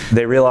 but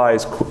they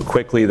realized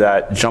quickly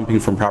that jumping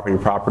from property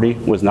to property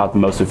was not the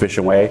most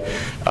efficient way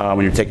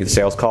when you're taking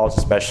sales calls,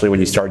 especially when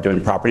you start doing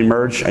property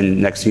merge,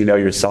 and next thing you know,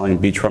 you're selling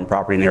beachfront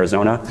property in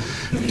Arizona.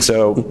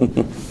 So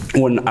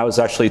when I was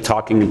actually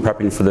talking and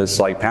prepping for this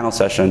panel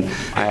session,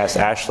 I asked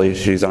Ashley,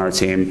 she's on our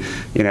team,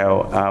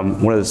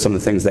 what are some of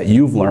the things that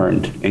you've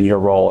learned in your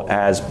role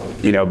as,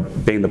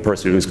 being the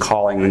person who's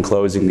calling and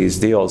closing these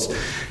deals?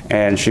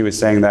 And she was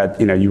saying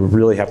that, you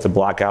really have to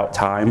block out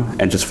time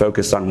and just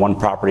focus on one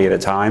property at a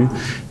time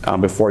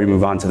before you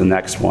move on to the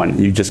next one.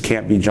 You just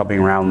can't be jumping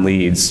around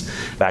leads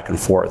back and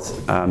forth.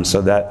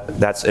 So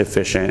that's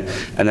efficient.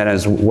 And then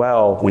as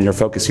well, when you're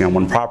focusing on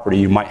one property,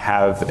 you might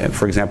have,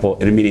 for example,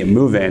 an immediate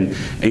move-in,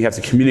 and you have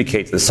to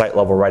communicate to the site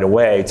level right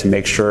away to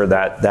make sure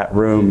that that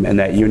room and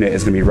that unit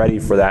is going to be ready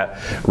for that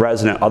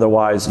resident.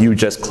 Otherwise, you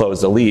just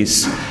close the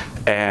lease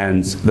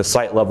and the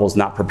site level is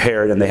not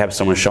prepared, and they have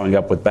someone showing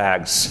up with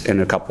bags in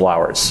a couple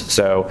hours.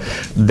 So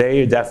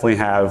they definitely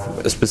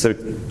have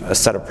a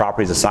set of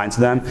properties assigned to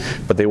them,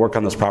 but they work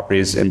on those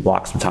properties in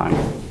blocks of time.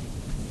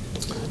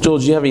 Joel,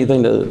 do you have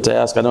anything to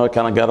ask? I know I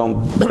kind of got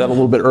on that a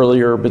little bit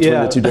earlier between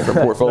the two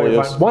different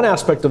portfolios. One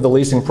aspect of the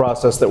leasing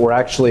process that we're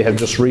actually have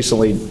just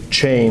recently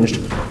changed,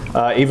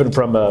 even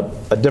from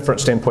a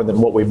different standpoint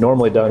than what we've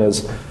normally done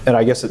is, and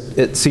I guess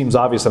it seems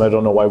obvious, and I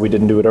don't know why we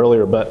didn't do it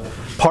earlier, but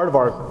part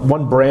of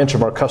one branch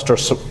of our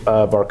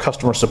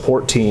customer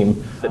support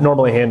team that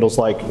normally handles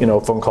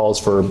phone calls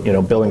for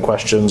billing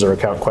questions or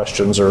account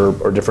questions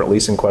or different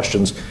leasing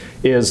questions,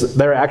 is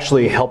they're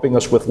actually helping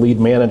us with lead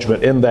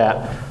management in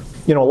that.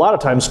 A lot of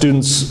times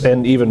students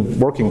and even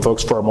working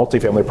folks for our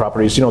multifamily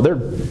properties, they're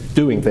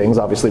doing things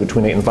obviously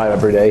between 8 and 5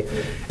 every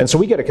day. And so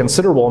we get a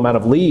considerable amount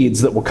of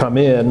leads that will come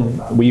in.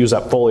 We use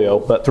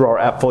AppFolio, but through our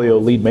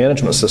AppFolio lead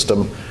management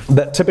system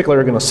that typically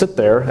are going to sit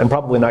there and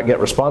probably not get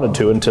responded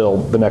to until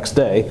the next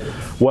day.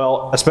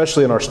 Well,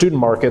 especially in our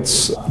student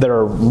markets that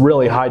are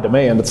really high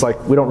demand, it's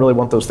like we don't really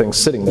want those things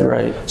sitting there.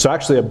 Right. So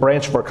actually a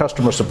branch of our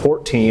customer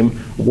support team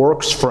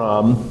works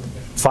from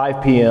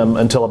 5 p.m.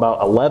 until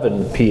about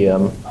 11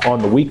 p.m.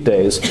 on the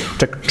weekdays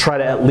to try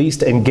to at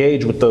least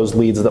engage with those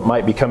leads that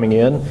might be coming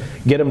in,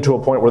 get them to a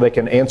point where they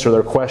can answer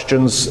their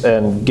questions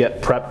and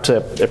get prepped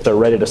if they're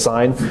ready to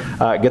sign,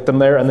 get them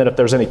there. And then if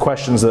there's any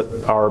questions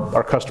that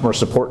our customer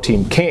support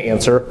team can't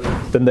answer,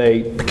 then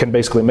they can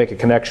basically make a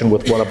connection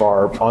with one of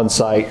our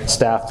on-site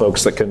staff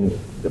folks that can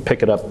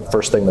pick it up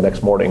first thing the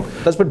next morning.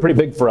 That's been pretty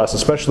big for us,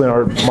 especially in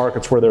our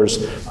markets where we're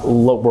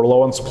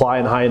low on supply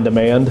and high in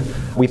demand.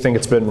 We think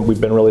we've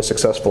been really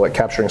successful at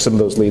capturing some of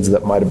those leads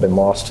that might have been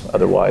lost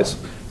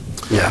otherwise.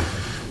 Yeah.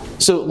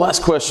 So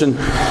last question,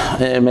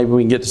 and maybe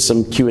we can get to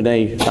some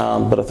Q&A,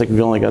 but I think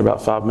we've only got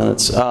about 5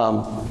 minutes.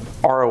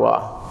 ROI,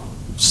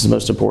 which is the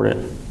most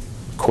important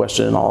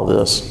question in all of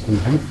this.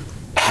 Mm-hmm.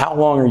 How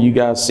long are you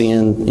guys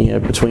seeing,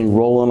 between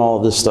rolling all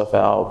of this stuff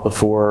out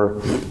before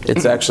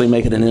it's actually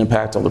making an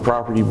impact on the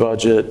property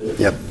budget,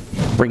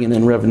 bringing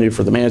in revenue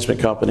for the management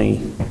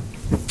company?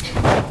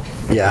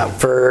 Yeah,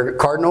 for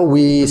Cardinal,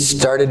 we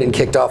started and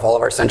kicked off all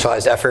of our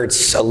centralized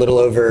efforts a little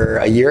over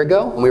a year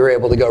ago. We were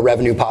able to go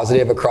revenue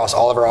positive across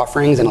all of our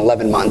offerings in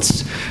 11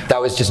 months. That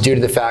was just due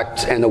to the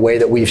fact and the way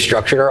that we've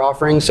structured our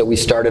offerings. So we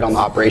started on the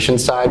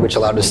operations side, which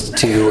allowed us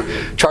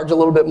to charge a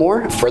little bit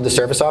more for the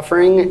service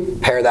offering,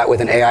 pair that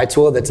with an AI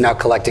tool that's now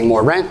collecting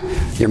more rent.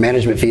 Your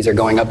management fees are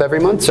going up every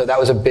month. So that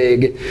was a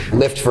big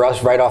lift for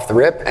us right off the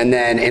rip. And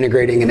then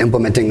integrating and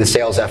implementing the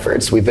sales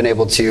efforts. We've been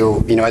able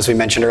to, as we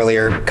mentioned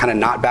earlier, kind of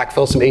not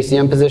backfill some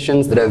ACM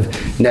positions that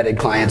have netted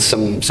clients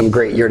some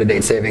great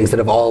year-to-date savings that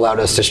have all allowed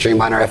us to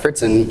streamline our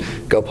efforts and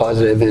go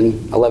positive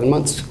in 11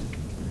 months.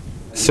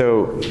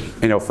 So,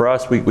 for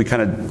us, we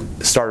kind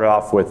of started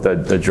off with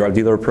the drug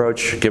dealer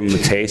approach, give them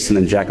a taste and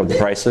then jack up the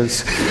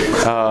prices,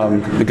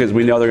 because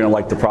we know they're going to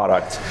like the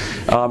product.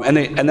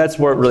 And that's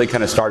where it really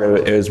kind of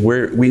started, is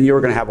we knew we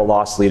were going to have a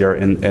loss leader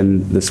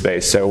in the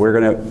space. So we're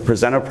going to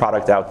present a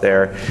product out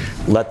there,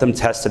 let them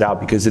test it out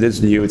because it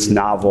is new, it's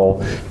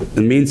novel. In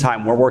the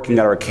meantime, we're working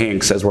at our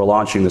kinks as we're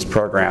launching this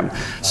program.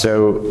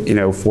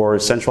 So, for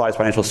Centralized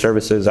Financial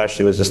Services, I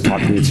actually was just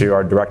talking to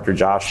our director,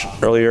 Josh,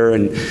 earlier,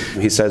 and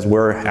he says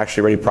we're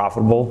actually already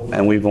profitable,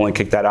 and we've only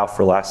kicked that out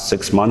for the last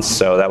 6 months,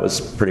 so that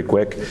was pretty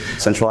quick.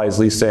 Centralized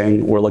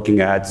leasing, we're looking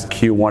at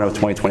Q1 of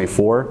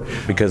 2024,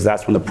 because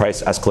that's when the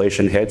price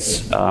escalation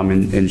hits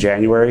in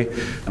January,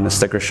 and the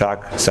sticker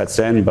shock sets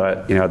in.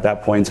 But at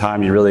that point in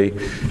time, you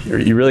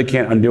really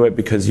can't undo it,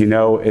 because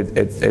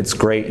it's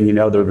great, and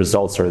the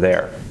results are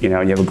there.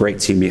 And you have a great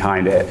team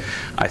behind it.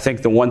 I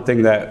think the one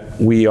thing that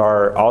we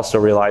are also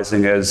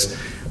realizing is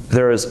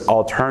there is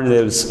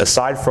alternatives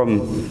aside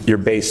from your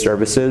base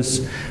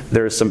services.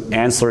 There's some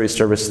ancillary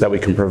services that we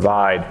can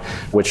provide,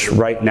 which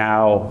right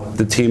now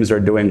the teams are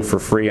doing for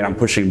free, and I'm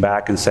pushing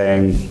back and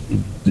saying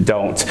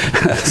don't.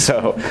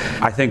 So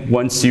I think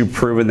once you've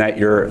proven that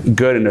you're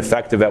good and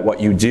effective at what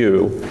you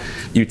do,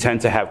 you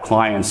tend to have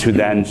clients who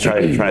then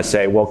try to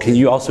say, well, can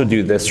you also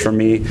do this for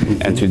me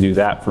and to do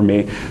that for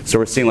me? So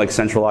we're seeing like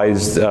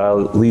Centralized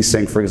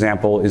leasing, for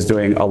example, is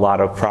doing a lot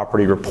of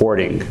property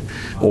reporting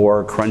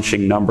or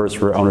crunching numbers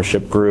for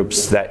ownership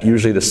groups that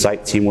usually the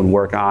site team would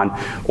work on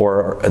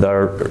or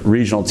the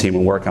regional team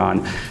would work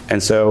on.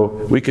 And so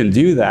we can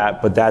do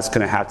that, but that's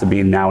going to have to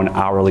be now an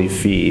hourly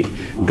fee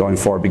going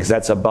forward, because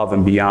that's above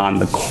and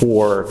beyond the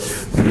core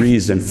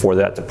reason for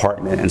that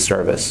department and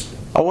service.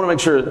 I want to make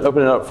sure to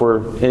open it up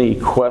for any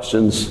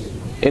questions.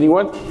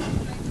 Anyone?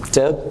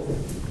 Ted?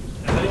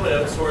 Has anyone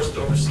outsourced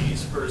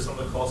overseas for some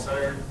of the call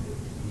center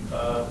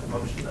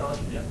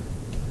functionality? Yeah.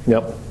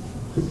 Yep.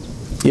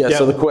 Yeah,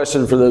 so the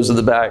question for those in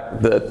the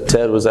back that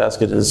Ted was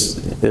asking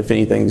is if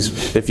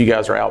you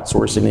guys are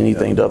outsourcing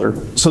anything to other.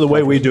 So the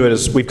way we do it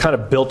is we've kind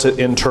of built it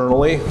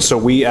internally. So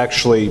we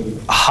actually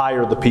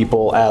hire the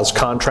people as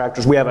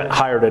contractors. We haven't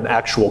hired an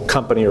actual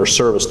company or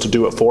service to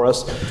do it for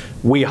us.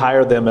 We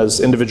hire them as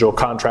individual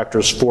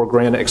contractors for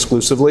Granite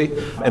exclusively,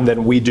 and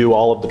then we do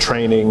all of the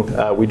training,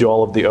 we do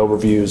all of the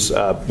overviews,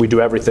 we do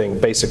everything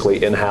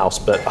basically in-house,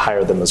 but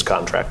hire them as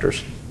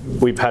contractors.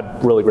 We've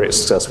had really great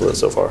success with it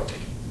so far.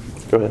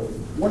 Go ahead.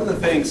 One of the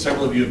things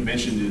several of you have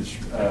mentioned is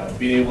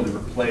being able to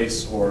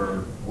replace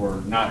or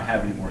not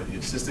have anymore the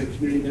assistant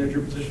community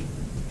manager position.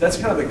 That's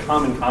kind of the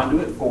common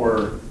conduit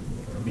for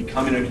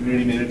becoming a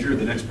community manager,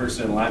 the next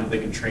person in line that they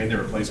can train their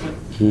replacement.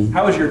 Mm-hmm.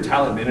 How has your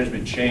talent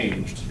management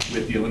changed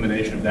with the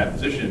elimination of that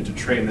position to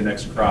train the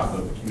next crop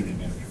of community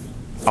managers?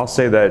 I'll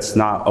say that it's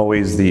not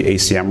always the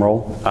ACM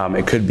role.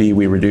 It could be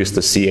we reduce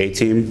the CA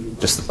team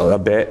just a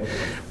bit.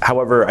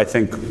 However, I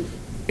think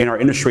in our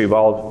industry, we've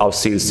all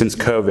seen since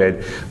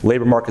COVID,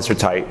 labor markets are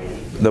tight.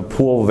 The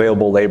pool of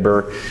available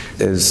labor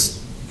is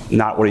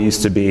not what it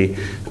used to be.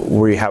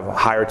 We have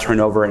higher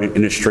turnover in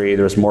industry,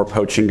 there's more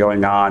poaching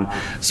going on.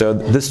 So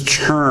this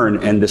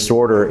churn and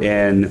disorder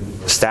in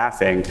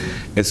staffing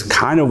is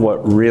kind of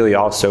what really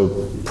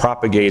also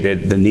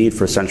propagated the need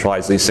for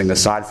centralized leasing,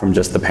 aside from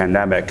just the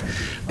pandemic.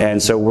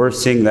 And so we're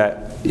seeing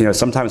that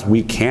sometimes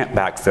we can't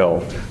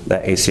backfill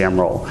that ACM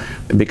role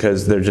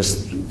because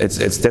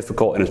it's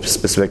difficult in a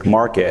specific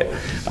market.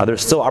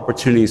 There's still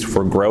opportunities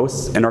for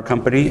growth in our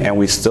company, and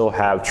we still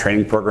have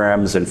training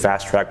programs and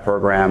fast track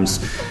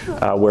programs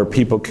where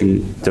people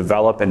can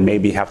develop and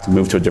maybe have to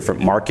move to a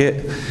different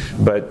market.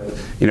 But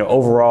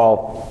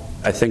overall,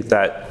 I think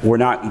that we're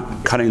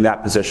not cutting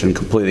that position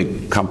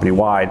completely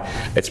company-wide.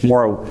 It's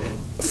more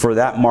for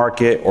that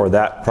market or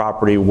that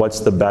property,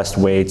 what's the best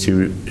way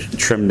to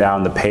trim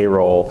down the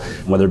payroll,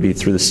 whether it be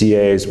through the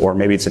CAs or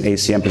maybe it's an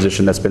ACM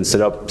position that's been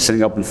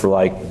sitting open for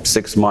like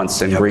 6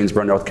 months in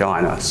Greensboro, North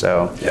Carolina.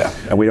 So,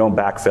 and we don't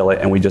backfill it,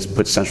 and we just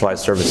put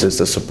centralized services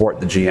to support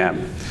the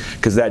GM,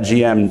 because that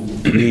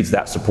GM needs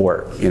that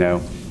support, Yeah.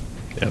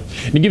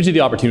 And it gives you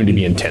the opportunity to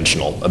be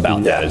intentional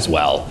about that as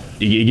well.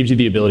 It gives you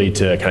the ability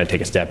to kind of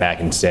take a step back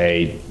and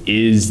say,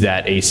 is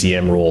that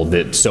ACM role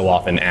that so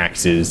often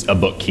acts as a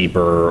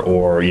bookkeeper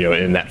or,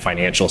 in that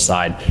financial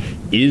side,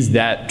 is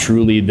that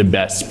truly the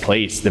best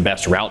place, the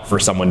best route for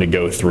someone to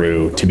go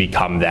through to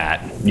become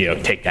that,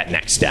 take that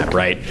next step,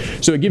 right?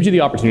 So it gives you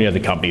the opportunity as a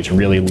company to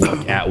really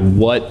look at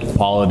what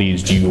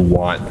qualities do you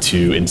want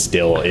to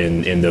instill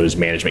in those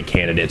management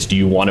candidates. Do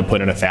you want to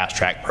put in a fast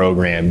track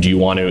program? Do you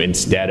want to,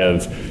 instead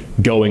of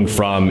going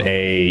from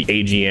a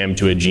AGM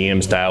to a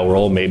GM style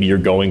role, maybe you're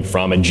going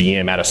from a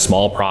GM at a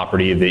small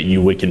property that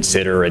you would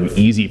consider an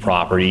easy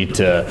property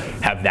to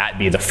have that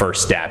be the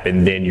first step,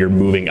 and then you're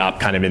moving up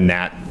kind of in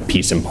that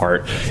piece in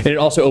part. And it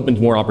also opens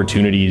more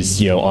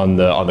opportunities, on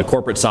the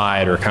corporate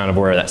side, or kind of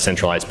where that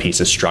centralized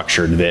piece is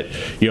structured, that,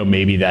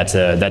 maybe that's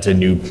a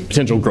new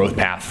potential growth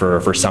path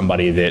for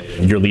somebody, that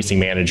your leasing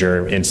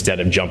manager, instead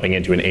of jumping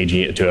into an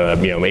AGM,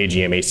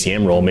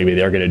 ACM role, maybe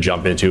they're going to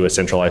jump into a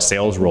centralized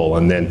sales role.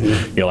 And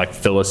then, like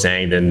Phil was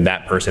saying, then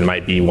that person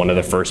might be one of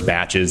the first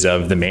batches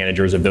of the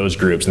managers of those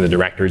groups and the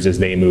directors as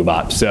they move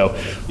up. So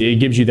it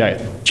gives you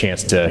that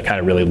chance to kind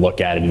of really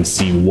look at it and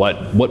see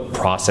what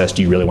process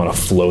do you really want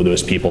to flow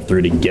those people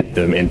through to get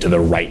them into the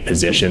right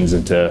positions,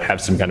 and to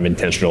have some kind of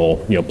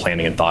intentional,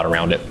 planning and thought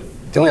around it.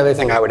 The only other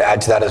thing I would add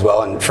to that as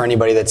well, and for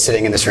anybody that's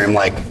sitting in this room,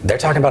 like, they're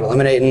talking about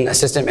eliminating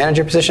assistant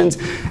manager positions.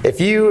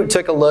 If you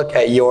took a look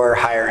at your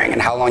hiring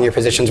and how long your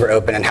positions were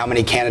open and how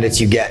many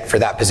candidates you get for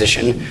that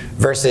position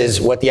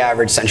versus what the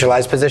average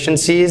centralized position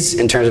sees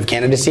in terms of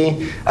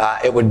candidacy,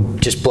 it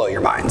would just blow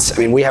your minds.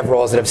 I mean, we have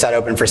roles that have sat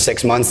open for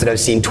 6 months that have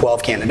seen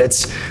 12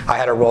 candidates. I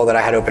had a role that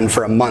I had open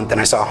for a month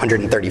and I saw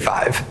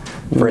 135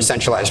 for a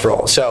centralized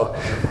role. So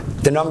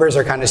the numbers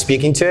are kind of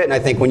speaking to it, and I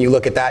think when you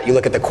look at that, you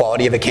look at the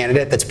quality of a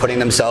candidate that's putting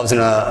themselves in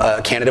a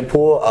candidate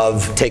pool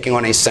of taking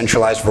on a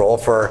centralized role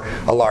for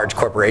a large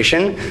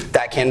corporation.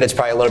 That candidate's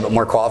probably a little bit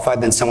more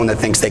qualified than someone that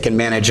thinks they can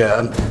manage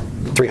a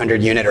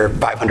 300 unit or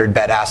 500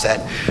 bed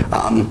asset.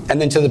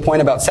 And then to the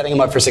point about setting them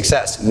up for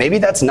success, maybe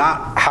that's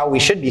not how we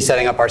should be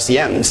setting up our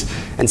CMs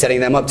and setting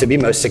them up to be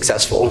most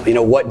successful.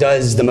 What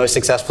does the most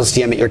successful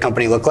CM at your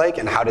company look like,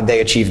 and how did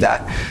they achieve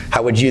that?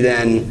 How would you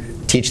then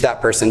teach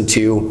that person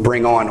to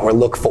bring on or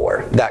look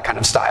for that kind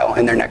of style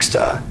in their next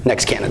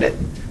candidate?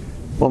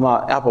 Well,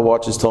 my Apple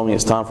Watch has told me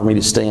it's time for me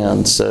to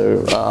stand,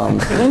 so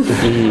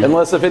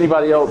unless if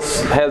anybody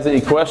else has any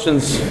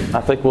questions,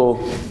 I think we'll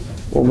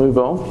move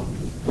on.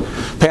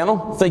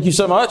 Panel, thank you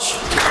so much.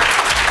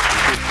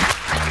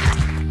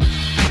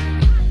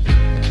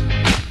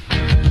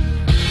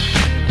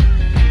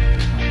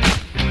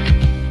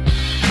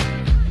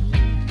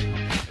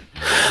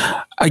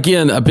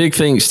 Again, a big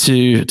thanks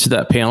to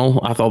that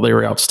panel. I thought they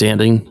were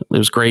outstanding. It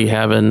was great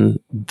having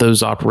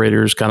those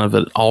operators kind of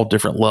at all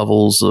different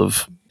levels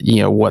of,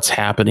 what's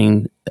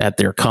happening at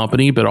their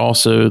company, but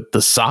also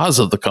the size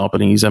of the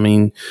companies. I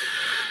mean,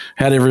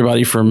 had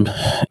everybody from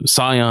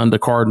Scion to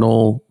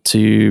Cardinal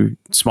to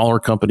smaller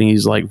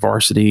companies like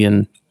Varsity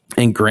and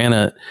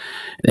Granite.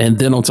 And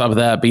then on top of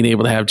that, being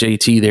able to have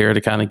JT there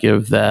to kind of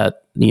give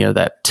that,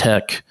 that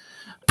tech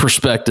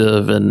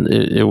perspective. And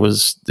it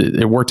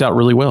worked out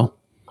really well.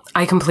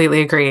 I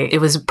completely agree.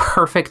 It was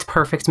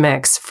perfect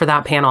mix for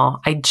that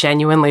panel. I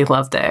genuinely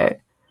loved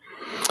it.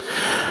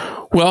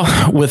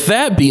 Well, with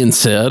that being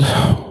said,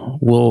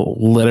 we'll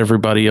let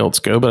everybody else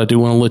go, but I do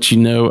want to let you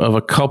know of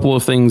a couple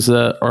of things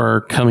that are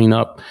coming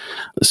up,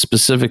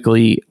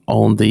 specifically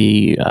on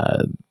the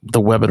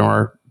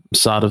webinar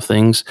side of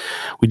things.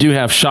 We do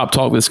have Shop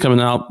Talk that's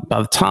coming out.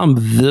 By the time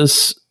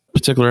this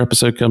particular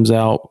episode comes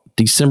out,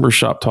 December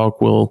Shop Talk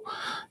will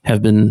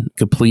have been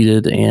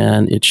completed,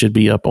 and it should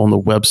be up on the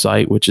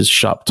website, which is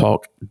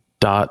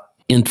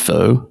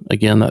shoptalk.info.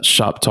 Again, that's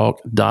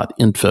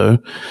shoptalk.info.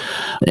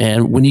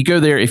 And when you go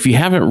there, if you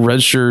haven't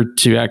registered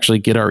to actually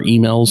get our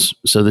emails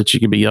so that you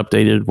can be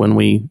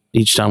updated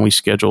each time we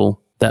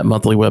schedule that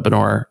monthly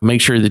webinar,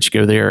 make sure that you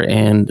go there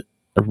and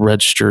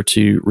register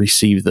to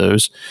receive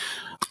those.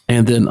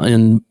 And then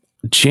in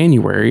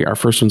January, our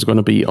first one's going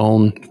to be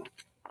on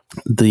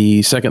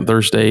the second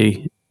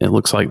Thursday. It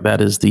looks like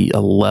that is the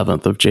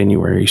 11th of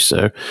January.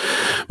 So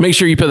make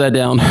sure you put that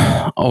down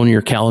on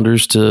your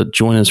calendars to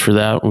join us for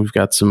that. We've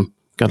got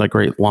a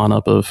great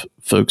lineup of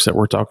folks that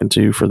we're talking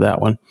to for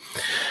that one.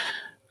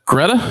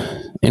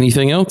 Greta,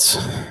 anything else?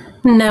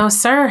 No,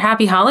 sir.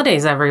 Happy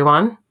holidays,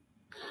 everyone.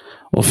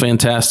 Well,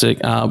 fantastic.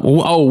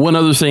 One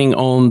other thing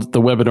on the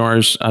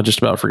webinars, I just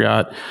about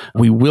forgot.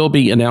 We will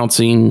be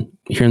announcing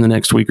here in the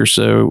next week or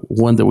so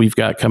one that we've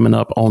got coming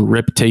up on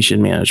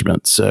reputation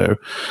management. So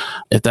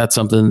if that's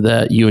something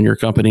that you and your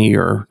company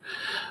are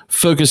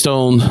focused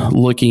on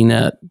looking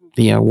at,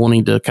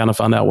 wanting to kind of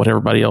find out what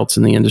everybody else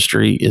in the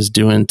industry is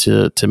doing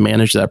to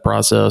manage that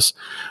process,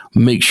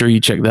 make sure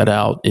you check that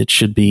out. It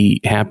should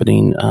be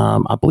happening.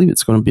 I believe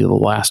it's going to be the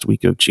last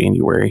week of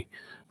January,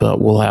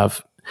 but we'll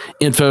have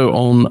info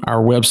on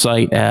our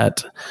website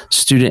at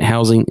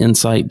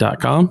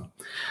studenthousinginsight.com,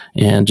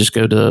 and just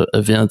go to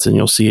events and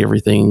you'll see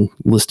everything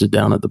listed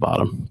down at the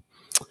bottom.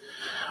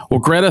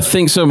 Well, Greta,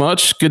 thanks so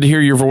much. Good to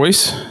hear your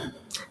voice.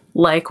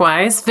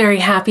 Likewise. Very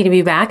happy to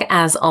be back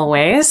as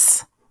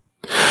always.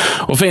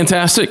 Well,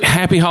 fantastic.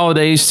 Happy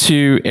holidays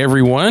to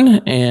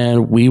everyone,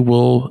 and we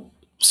will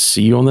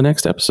see you on the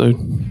next episode.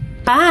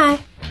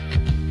 Bye.